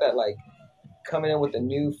 he's got that like coming in with a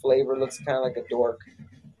new flavor. Looks kind of like a dork.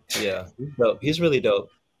 Yeah, he's dope. He's really dope.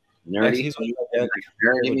 Nerdy. He's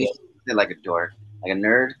like a dork, like a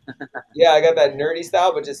nerd. Yeah, I got that nerdy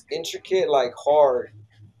style, but just intricate, like hard.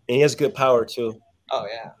 And he has good power too. Oh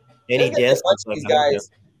yeah. And he dances. These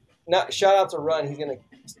guys. Shout out to Run. He's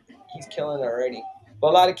killing it already. But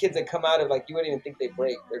a lot of kids that come out of like you wouldn't even think they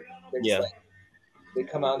break. They're just like they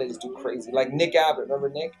come out and they just do crazy. Like Nick Abbott, remember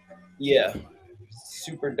Nick? Yeah.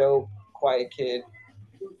 Super dope, quiet kid.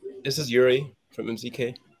 This is Yuri from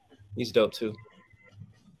MZK. He's dope too.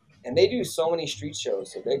 And they do so many street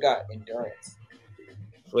shows, so they got endurance.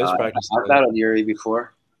 Well, I battled Yuri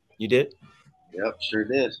before. You did? Yep, sure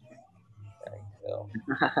did. So.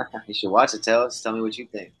 You should watch it, Tailz. Tell me what you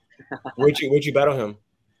think. Where'd you battle him?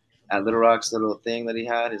 At Little Rock's little thing that he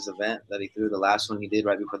had, his event that he threw, the last one he did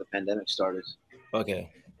right before the pandemic started. Okay.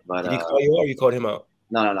 But did he call you out or you called him out?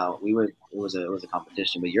 No. It was a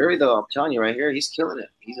competition. But Yuri, though, I'm telling you right here, he's killing it.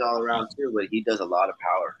 He's all around too, but he does a lot of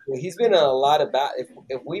power. Well, he's been in a lot of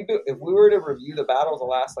if we were to review the battles the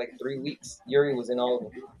last like 3 weeks, Yuri was in all of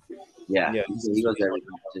them. Yeah. He goes to every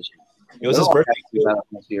competition. It was his birthday. You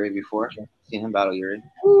battled Yuri before? Seen him battle Yuri?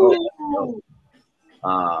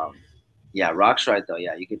 Yeah, Rock's right though.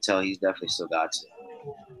 Yeah, you could tell he's definitely still got it.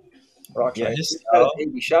 Rock's Yeah,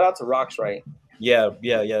 right. Shout out to Rock's right. Yeah.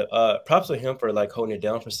 Props to him for like holding it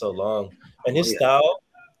down for so long, and his style,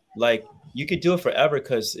 like you could do it forever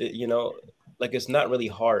because you know, like it's not really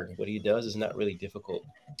hard. What he does is not really difficult.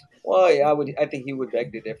 Well, yeah, I think he would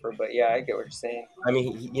beg to differ, but yeah, I get what you're saying. I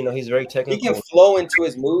mean, you know, he's very technical. He can flow into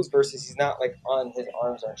his moves versus he's not like on his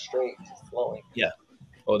arms aren't straight, he's flowing. Yeah.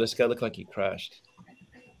 Oh, this guy looked like he crashed.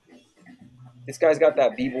 This guy's got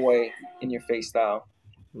that B-boy in your face style.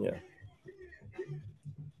 Yeah.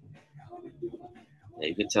 Yeah,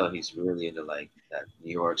 you can tell he's really into like that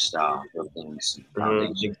New York style of things.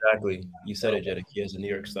 Exactly. You said it, Jedek. He has a New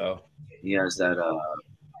York style. He has that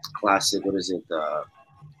classic. What is it?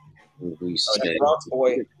 We used to say.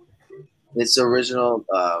 Boy. It's original,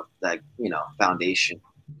 like foundation.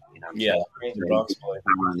 You know. Yeah. The Bronx boy.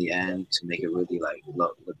 On the end to make it really like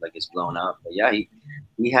look like it's blown up. But yeah,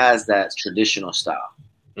 he has that traditional style.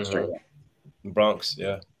 Straight up. Bronx,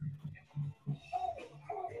 yeah.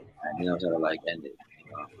 And he knows how to like end it.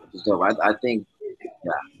 You know, just dope. I think,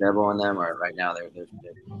 yeah, Devil and them are right now. They're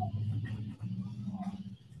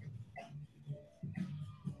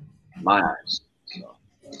my eyes. So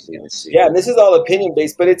let's see. Yeah, and this is all opinion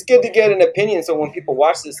based, but it's good to get an opinion so when people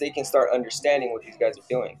watch this, they can start understanding what these guys are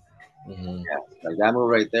doing. Yeah, like that move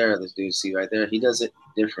right there. This dude, see right there, he does it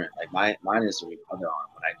different. Like mine is the other arm.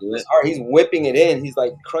 When I do it, he's whipping it in. He's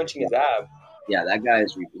like crunching his ab. Yeah, that guy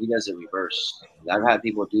he does it reverse. I've had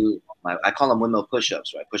people do I call them windmill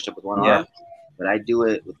push-ups. Right, pushed up with one arm, but I do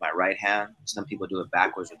it with my right hand. Some people do it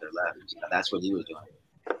backwards with their left. That's what he was doing.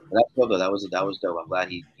 But that's cool though. That was dope. I'm glad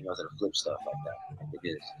he knows how to flip stuff like that. It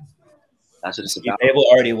is. That's what it's about. Abel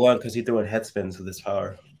already won because he threw in head spins with his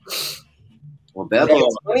power. Well, Bevel.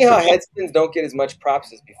 It's funny how head spins don't get as much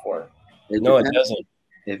props as before. No, it doesn't.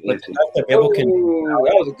 That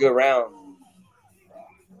was a good round.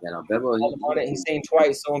 Yeah, no, Bevel. He's saying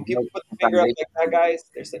twice. So when people put the finger up like that, guys,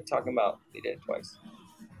 they're talking about they did it twice.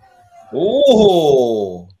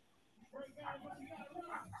 Ooh.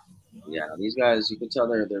 Yeah, these guys, you can tell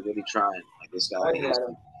they're really trying. Like this guy.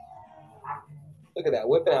 Look at that,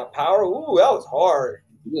 whipping out power. Ooh, that was hard.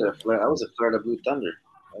 Yeah, that was a flare to Blue Thunder.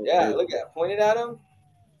 Yeah, look at that. Pointed at him.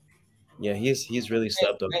 Yeah, he's really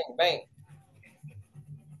stepped up. Bang, bang.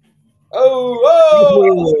 Oh!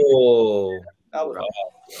 That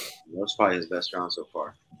was probably his best round so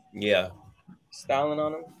far. Yeah. Styling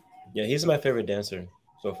on him. Yeah, he's my favorite dancer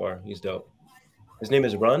so far. He's dope. His name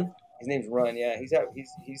is Run. His name's Run. Yeah, he's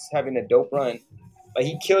having a dope run. Like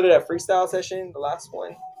he killed it at freestyle session, the last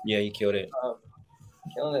one. Yeah, he killed it.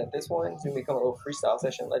 Killing it at this one. He's gonna become a little freestyle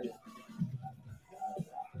session legend.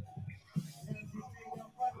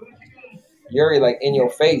 Yuri, like in your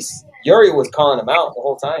face. Yuri was calling him out the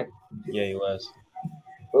whole time. Yeah, he was.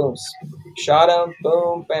 Boom. Shot him.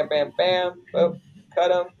 Boom. Bam, bam, bam. Boom.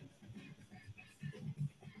 Cut him.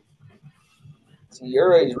 So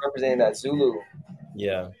Yuri is representing that Zulu.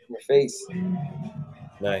 Yeah. In your face.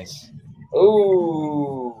 Nice.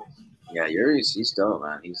 Ooh. Yeah, he's dope,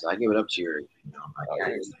 man. I give it up to Yuri.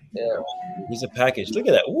 He's a package. Look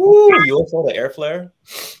at that. Woo! You also the air flare.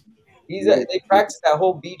 They practice that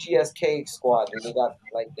whole BGSK squad. They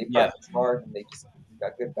practice hard and they just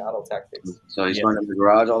got good battle tactics. So he's running the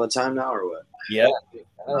garage all the time now, or what? Yeah.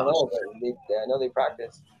 I don't know, but I know they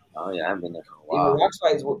practice. Oh yeah, I've been there for a while. Even Rock's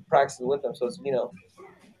practicing with them, so it's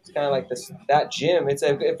it's kind of like that gym. If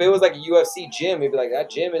it was like a UFC gym, it'd be like that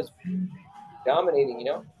gym is dominating,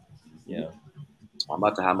 Yeah. I'm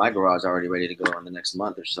about to have my garage already ready to go in the next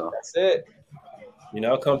month or so. That's it.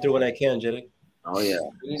 I'll come through when I can, Jedek. Oh yeah.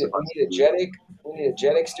 We need a Jetic. We need a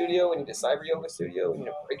Jetic studio. We need a Cyberyoga studio. We need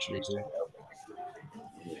a BreakStreet studio.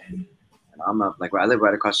 And I live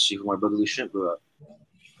right across the street from where Boogaloo Shrimp grew up.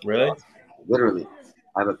 Really? Literally.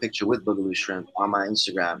 I have a picture with Boogaloo Shrimp on my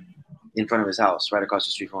Instagram in front of his house, right across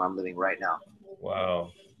the street from where I'm living right now.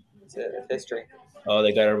 Wow. That's it. That's history. Oh,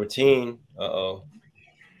 they got a routine. Uh-oh.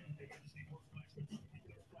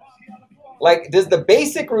 Like, does the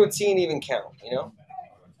basic routine even count,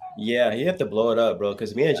 Yeah, you have to blow it up, bro,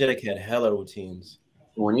 because me and Jedek had hella routines.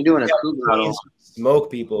 When you're doing a crew battle, smoke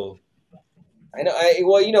people. I know.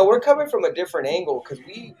 We're coming from a different angle because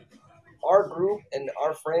our group and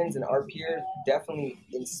our friends and our peers definitely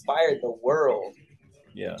inspired the world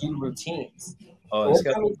to do routines. Oh, We're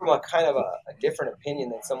coming from a kind of a different opinion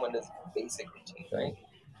than someone does basic routine, right?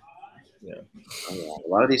 Yeah. Oh, yeah. A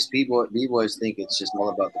lot of these b-boys think it's just all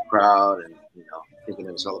about the crowd and, you know, thinking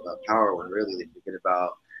that it's all about power when really they forget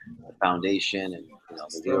about the foundation and, you know,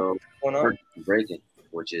 the real work in breaking,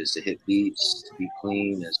 which is to hit beats, to be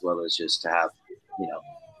clean, as well as just to have, you know,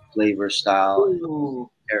 flavor, style, and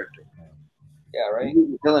character. Yeah, right.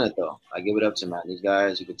 You're killing it though. I give it up to man. These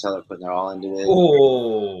guys, you can tell they're putting their all into it.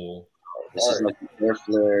 Oh, this is like the air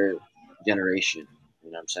flare generation.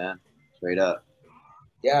 You know what I'm saying? Straight up.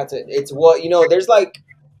 Yeah, it's what, you know, there's like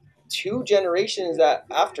 2 generations that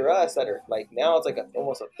after us that are like, now it's like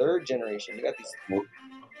almost a 3rd generation. You got these.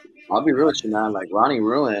 I'll be real with you, man. Like Ronnie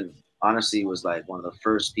Ruin, honestly, was like one of the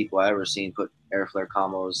first people I ever seen put air flare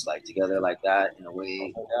combos like together like that in a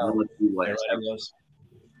way.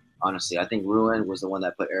 Honestly, I think Ruin was the one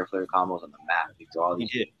that put air flare combos on the map because all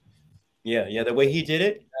these. He did. Yeah. The way he did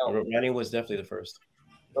it, Ronnie was definitely the first.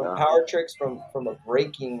 From power tricks, from a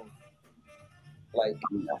breaking, like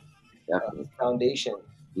foundation.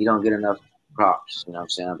 You don't get enough props, you know what I'm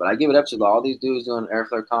saying? But I give it up to all these dudes doing air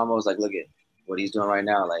flare combos. Like, look at what he's doing right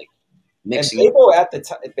now. Like, mixing. And Babo at the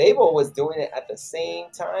time, Babo was doing it at the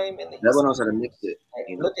same time. And Babo knows how to mix it.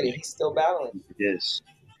 Like, look at it, he's still battling. Yes.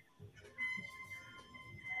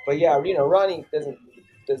 But yeah, you know, Ronnie doesn't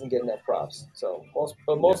get enough props. So most,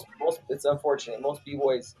 it's unfortunate. Most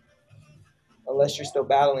b-boys, unless you're still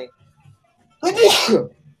battling.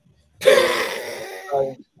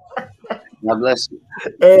 God bless you.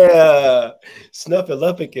 Yeah,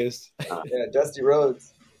 Snuffleupagus. Yeah, Dusty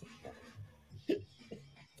Rhodes. But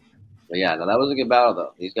yeah, no, that was a good battle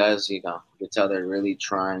though. These guys, you know, you can tell they're really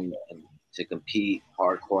trying to compete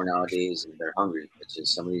hardcore nowadays, and they're hungry. It's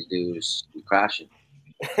just some of these dudes be crashing.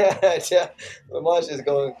 Yeah, Lamont's just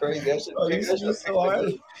going crazy. That so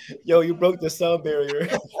hard. Yo, you broke the sound barrier.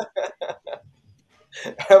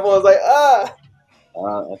 Everyone's like, ah.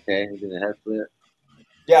 Okay, he did a head flip.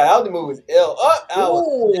 Yeah, that move was ill.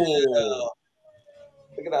 Ill.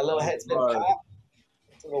 Look at that little head spin pop.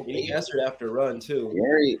 He answered after run too.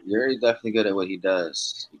 Yuri's definitely good at what he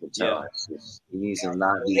does. You can tell. Yeah. He needs to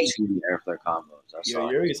not do too air flare combos.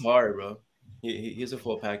 Yuri's hard, bro. He's a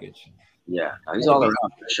full package. Yeah, he's all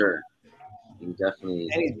around for sure. He definitely.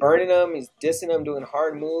 And he's burning them. He's dissing them, doing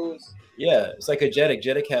hard moves. Yeah, it's like a Jetik.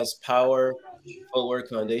 Jetik has power, footwork,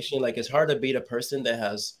 foundation. Like, it's hard to beat a person that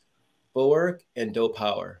has footwork and dope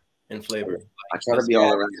power and flavor. I try to be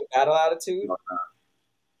all around. Battle attitude.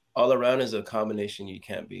 All around is a combination you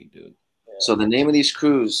can't beat, dude. Yeah. So the name of these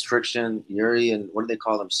crews, Friction, Yuri, and what do they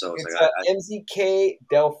call themselves? It's MZK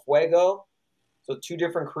Del Fuego. So 2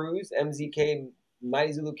 different crews, MZK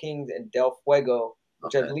Mighty Zulu Kings and Del Fuego,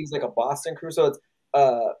 which I believe is like a Boston crew. So it's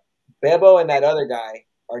Bebo and that other guy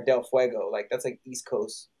are Del Fuego. Like, that's like East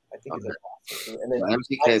Coast. I think it's a Boston crew. And then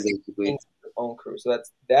MZK basically their own crew. So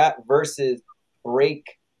that's that versus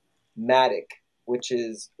BreakMatic, which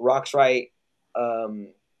is Rock's Right,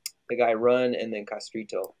 the guy Run, and then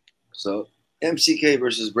Castrito. So MCK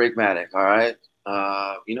versus BreakMatic. All right.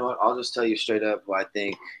 You know what? I'll just tell you straight up what I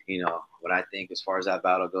think. You know what I think as far as that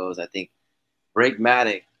battle goes. I think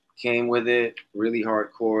BreakMatic came with it really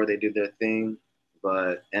hardcore. They did their thing,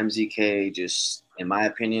 but MZK just, in my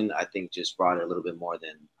opinion, I think just brought it a little bit more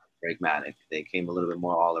than BreakMatic. They came a little bit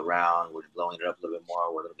more all around. We're blowing it up a little bit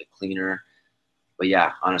more. We're a little bit cleaner. But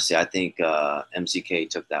yeah, honestly, I think MZK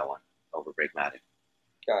took that one over BreakMatic.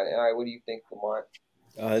 Got it. All right, what do you think, Lamont?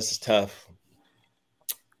 This is tough.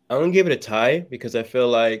 I'm going to give it a tie because I feel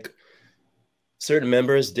like certain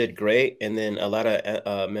members did great, and then a lot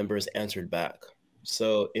of members answered back.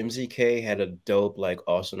 So MZK had a dope, like,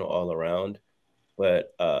 arsenal all around,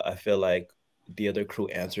 but I feel like the other crew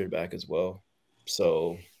answered back as well.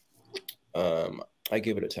 So I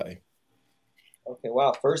give it a tie. Okay,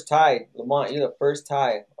 wow, first tie. Lamont, you're the first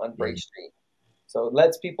tie on BreakStreet. So it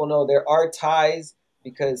lets people know there are ties,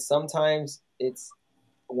 because sometimes it's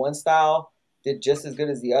one style did just as good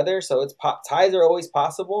as the other. So it's ties are always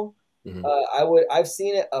possible. Mm-hmm. I've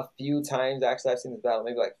seen it a few times. Actually, I've seen this battle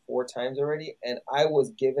maybe like 4 times already, and I was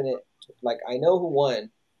giving it, like, I know who won,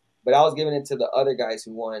 but I was giving it to the other guys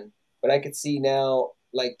who won. But I could see now,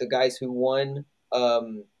 like, the guys who won, I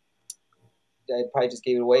probably just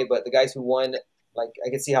gave it away, but the guys who won, like, I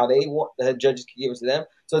could see how they won, the judges could give it to them.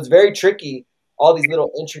 So it's very tricky, all these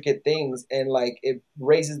little intricate things, and, like, it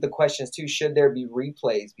raises the questions too, should there be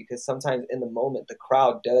replays? Because sometimes in the moment the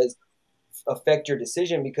crowd does affect your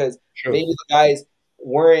decision, because maybe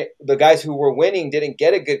the guys who were winning didn't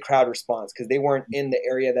get a good crowd response because they weren't in the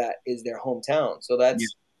area that is their hometown. So that's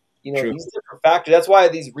these different factors. That's why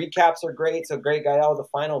these recaps are great. So great guy, that was the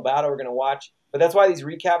final battle we're gonna watch. But that's why these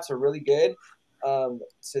recaps are really good,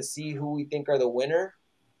 to see who we think are the winner.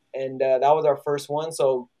 And that was our first one.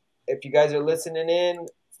 So if you guys are listening in,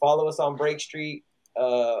 follow us on BreakStreet.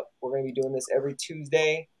 We're going to be doing this every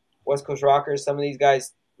Tuesday. West Coast Rockers, some of these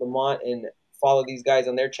guys, Lamont, and follow these guys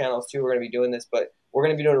on their channels too. We're going to be doing this, but we're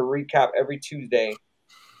going to be doing a recap every Tuesday.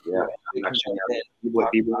 Yeah, I'm actually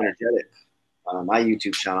BBOY Energetic. My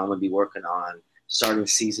YouTube channel, I'm going to be working on starting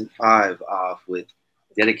season 5 off with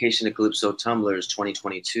Dedication to Calypso Tumblers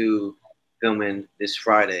 2022, filming this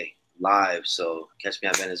Friday live. So catch me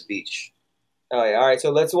at Venice Beach. Oh yeah, all right.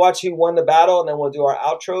 So let's watch who won the battle, and then we'll do our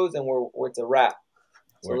outros, and it's a wrap.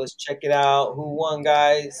 So let's check it out. Who won,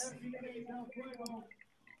 guys?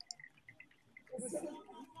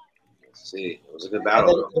 Let's see. It was a good battle.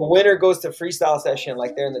 And then the winner goes to freestyle session,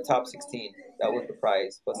 like they're in the top 16. That was the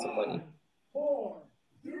prize plus the money. 4,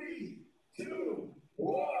 3, 2,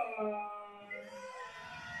 1.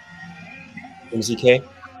 MZK.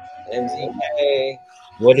 MZK.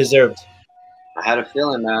 Well deserved. I had a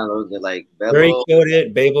feeling, man. Like Bebo killed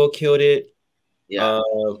it. Bebo killed it. Yeah.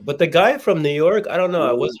 But the guy from New York, I don't know.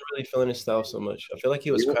 I wasn't really feeling his style so much. I feel like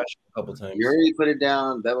he was crashing a couple times. Yuri put it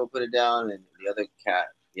down. Bebo put it down, and the other cat,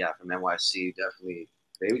 yeah, from NYC, definitely.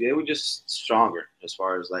 They were just stronger as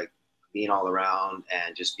far as like being all around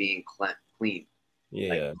and just being clean. Yeah,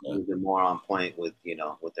 like, a little bit more on point with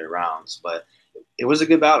with their rounds. But it was a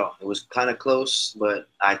good battle. It was kind of close, but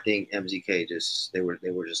I think MZK they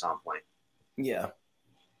were just on point. Yeah.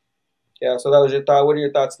 Yeah, so that was your thought. What are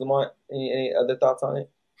your thoughts, Lamont? Any other thoughts on it?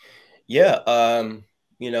 Yeah,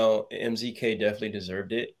 MZK definitely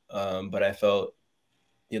deserved it. But I felt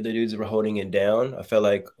the other dudes were holding it down. I felt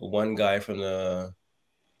like one guy from the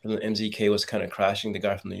MZK was kind of crashing the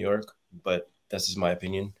guy from New York, but that's just my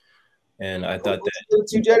opinion. And I thought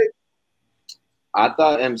I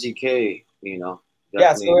thought MZK,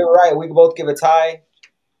 yeah, so we were right. We could both give a tie,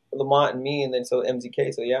 Lamont and me, and then so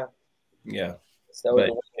MZK. So yeah. Yeah. So but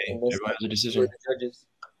hey, everyone has a decision. Judges.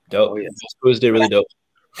 Dope. Oh, yeah. Those did really dope.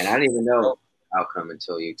 And I didn't even know outcome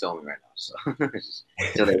until you told me right now. So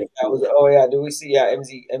oh yeah, do we see? Yeah,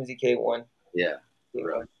 MZK won. Yeah.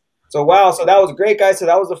 So wow, so that was great, guys. So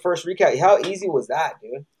that was the first recap. How easy was that,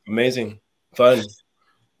 dude? Amazing, fun.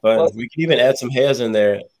 We can even add some hairs in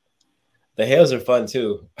there. The hairs are fun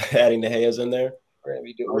too. Adding the hairs in there. We're gonna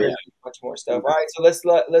be doing much more stuff. All right, so let's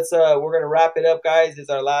we're gonna wrap it up, guys. This is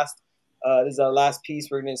our last piece.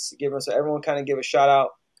 We're gonna give us so everyone kind of give a shout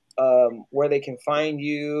out where they can find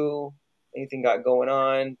you, anything got going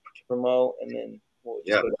on to promote, and then we'll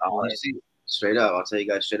straight up. I'll tell you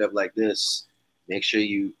guys straight up like this. Make sure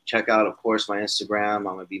you check out, of course, my Instagram. I'm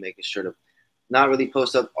gonna be making sure to not really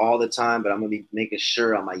post up all the time, but I'm gonna be making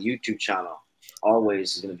sure on my YouTube channel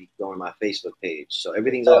always is gonna be going to my Facebook page. So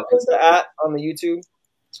everything's all what's the at on the YouTube?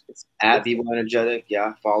 It's at BBOY Enerjetik.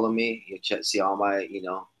 Yeah, follow me. You see all my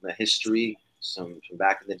my history from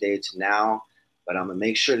back in the day to now. But I'm gonna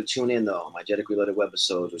make sure to tune in though. My Jetic Reloaded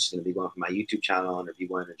webisodes, which is gonna be going from my YouTube channel under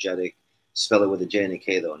BBOY Enerjetik. Spell it with a J and a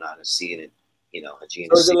K though, not a C and a G and a C.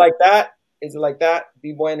 So is it like that? Is it like that?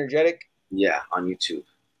 BBOY Enerjetik? Yeah, on YouTube.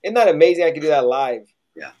 Isn't that amazing? I could do that live.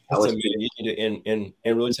 Yeah, you can do in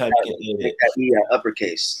real time. You can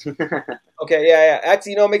uppercase. Okay, yeah.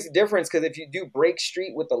 Actually, it makes a difference because if you do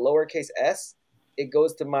BreakStreet with the lowercase s, it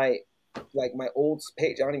goes to my old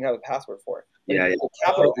page. I don't even have a password for it. Yeah.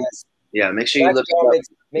 Capital S. Yeah, make sure you look up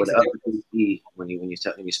with uppercase E when you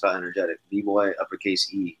spell energetic. BBOY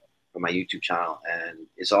uppercase E for my YouTube channel, and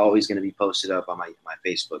it's always going to be posted up on my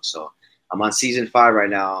Facebook. So I'm on season 5 right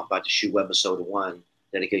now, about to shoot webisode 1.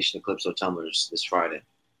 Dedication to Calypso Tumblers this Friday.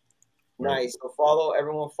 Nice. So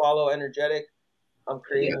everyone follow Enerjetik. I'm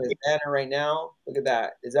creating this banner right now. Look at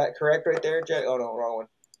that. Is that correct right there, Jetic? Oh no, wrong one.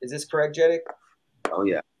 Is this correct, Jetic? Oh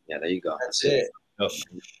yeah. Yeah, there you go. That's it. Oh.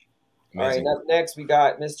 All right, next we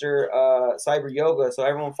got Mr. Cyberyoga. So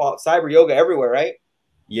everyone follow Cyberyoga everywhere, right?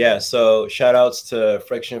 Yeah, so shout outs to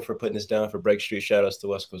Friction for putting this down for BreakStreet. Shout outs to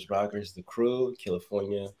West Coast Rockers, the crew,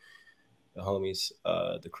 California, the homies,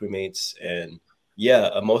 the crewmates, and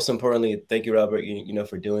yeah, most importantly, thank you, Robert,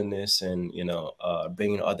 for doing this and,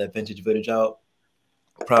 bringing all that vintage footage out.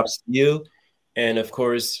 Props to you. And, of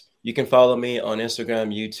course, you can follow me on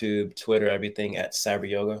Instagram, YouTube, Twitter, everything at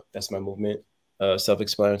Cyberyoga. That's my movement.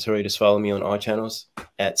 Self-explanatory. Just follow me on all channels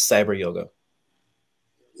at Cyberyoga.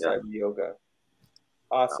 Cyberyoga.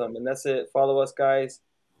 Awesome. And that's it. Follow us, guys.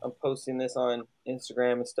 I'm posting this on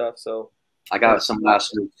Instagram and stuff. So I got some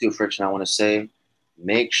last words too, Friction, I want to say.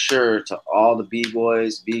 Make sure to all the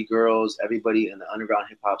B-boys, B-girls, everybody in the underground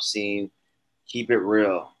hip-hop scene, keep it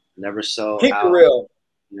real. Never sell out. Keep it real.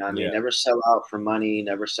 You know what I mean? Never sell out for money.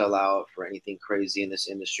 Never sell out for anything crazy in this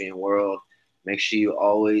industry and world. Make sure you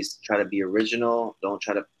always try to be original. Don't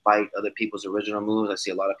try to fight other people's original moves. I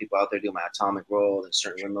see a lot of people out there doing my atomic roll and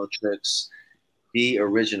certain windmill tricks. Be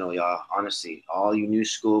original, y'all. Honestly, all you new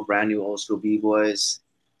school, brand new, old school b-boys,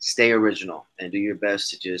 stay original and do your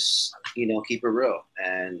best to just, you know, keep it real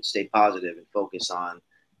and stay positive and focus on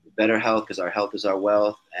better health, because our health is our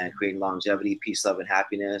wealth, and creating longevity, peace, love, and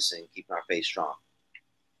happiness, and keeping our faith strong.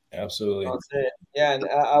 Absolutely. That's it. Yeah, and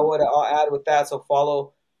I'll add with that. So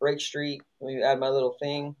follow BreakStreet. Let me add my little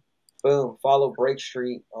thing. Boom. Follow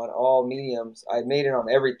BreakStreet on all mediums. I made it on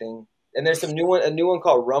everything. And there's a new one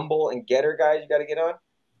called Rumble and Getter, guys. You got to get on.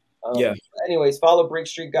 Yeah. Anyways, follow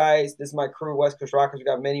BreakStreet, guys. This is my crew, West Coast Rockers. We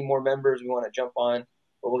got many more members we want to jump on,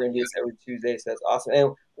 but we're gonna do this every Tuesday. So that's awesome.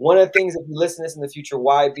 And one of the things, if you listen to this in the future,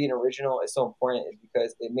 why being original is so important is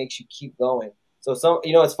because it makes you keep going. So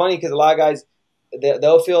it's funny because a lot of guys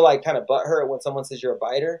they'll feel like kind of butthurt when someone says you're a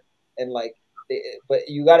biter, and like. But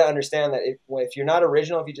you got to understand that if you're not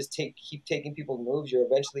original, if you just keep taking people's moves, you're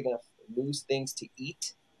eventually going to lose things to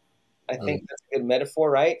eat. I think that's a good metaphor,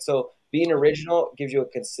 right? So being original gives you a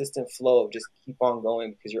consistent flow of just keep on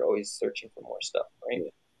going because you're always searching for more stuff,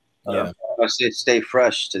 right? Yeah. I say stay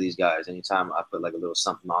fresh to these guys. Anytime I put like a little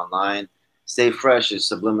something online, stay fresh is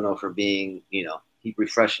subliminal for being, you know, keep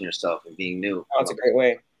refreshing yourself and being new. Oh, that's a great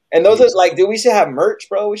way. And those are like, dude, we should have merch,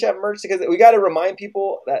 bro. We should have merch because we got to remind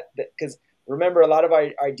people that because remember, a lot of our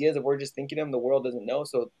ideas, if we're just thinking them, the world doesn't know.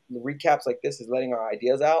 So the recaps like this is letting our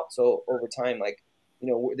ideas out. So over time, like, you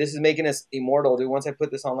know, this is making us immortal, dude. Once I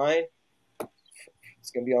put this online, it's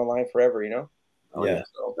going to be online forever, you know? Oh, yeah.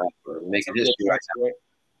 So, we're making history right now.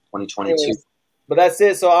 2022. Anyways, but that's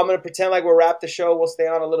it. So I'm going to pretend like we'll wrap the show. We'll stay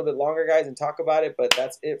on a little bit longer, guys, and talk about it. But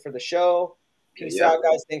that's it for the show. Peace out,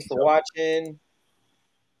 guys. Thanks for watching.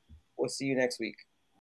 We'll see you next week.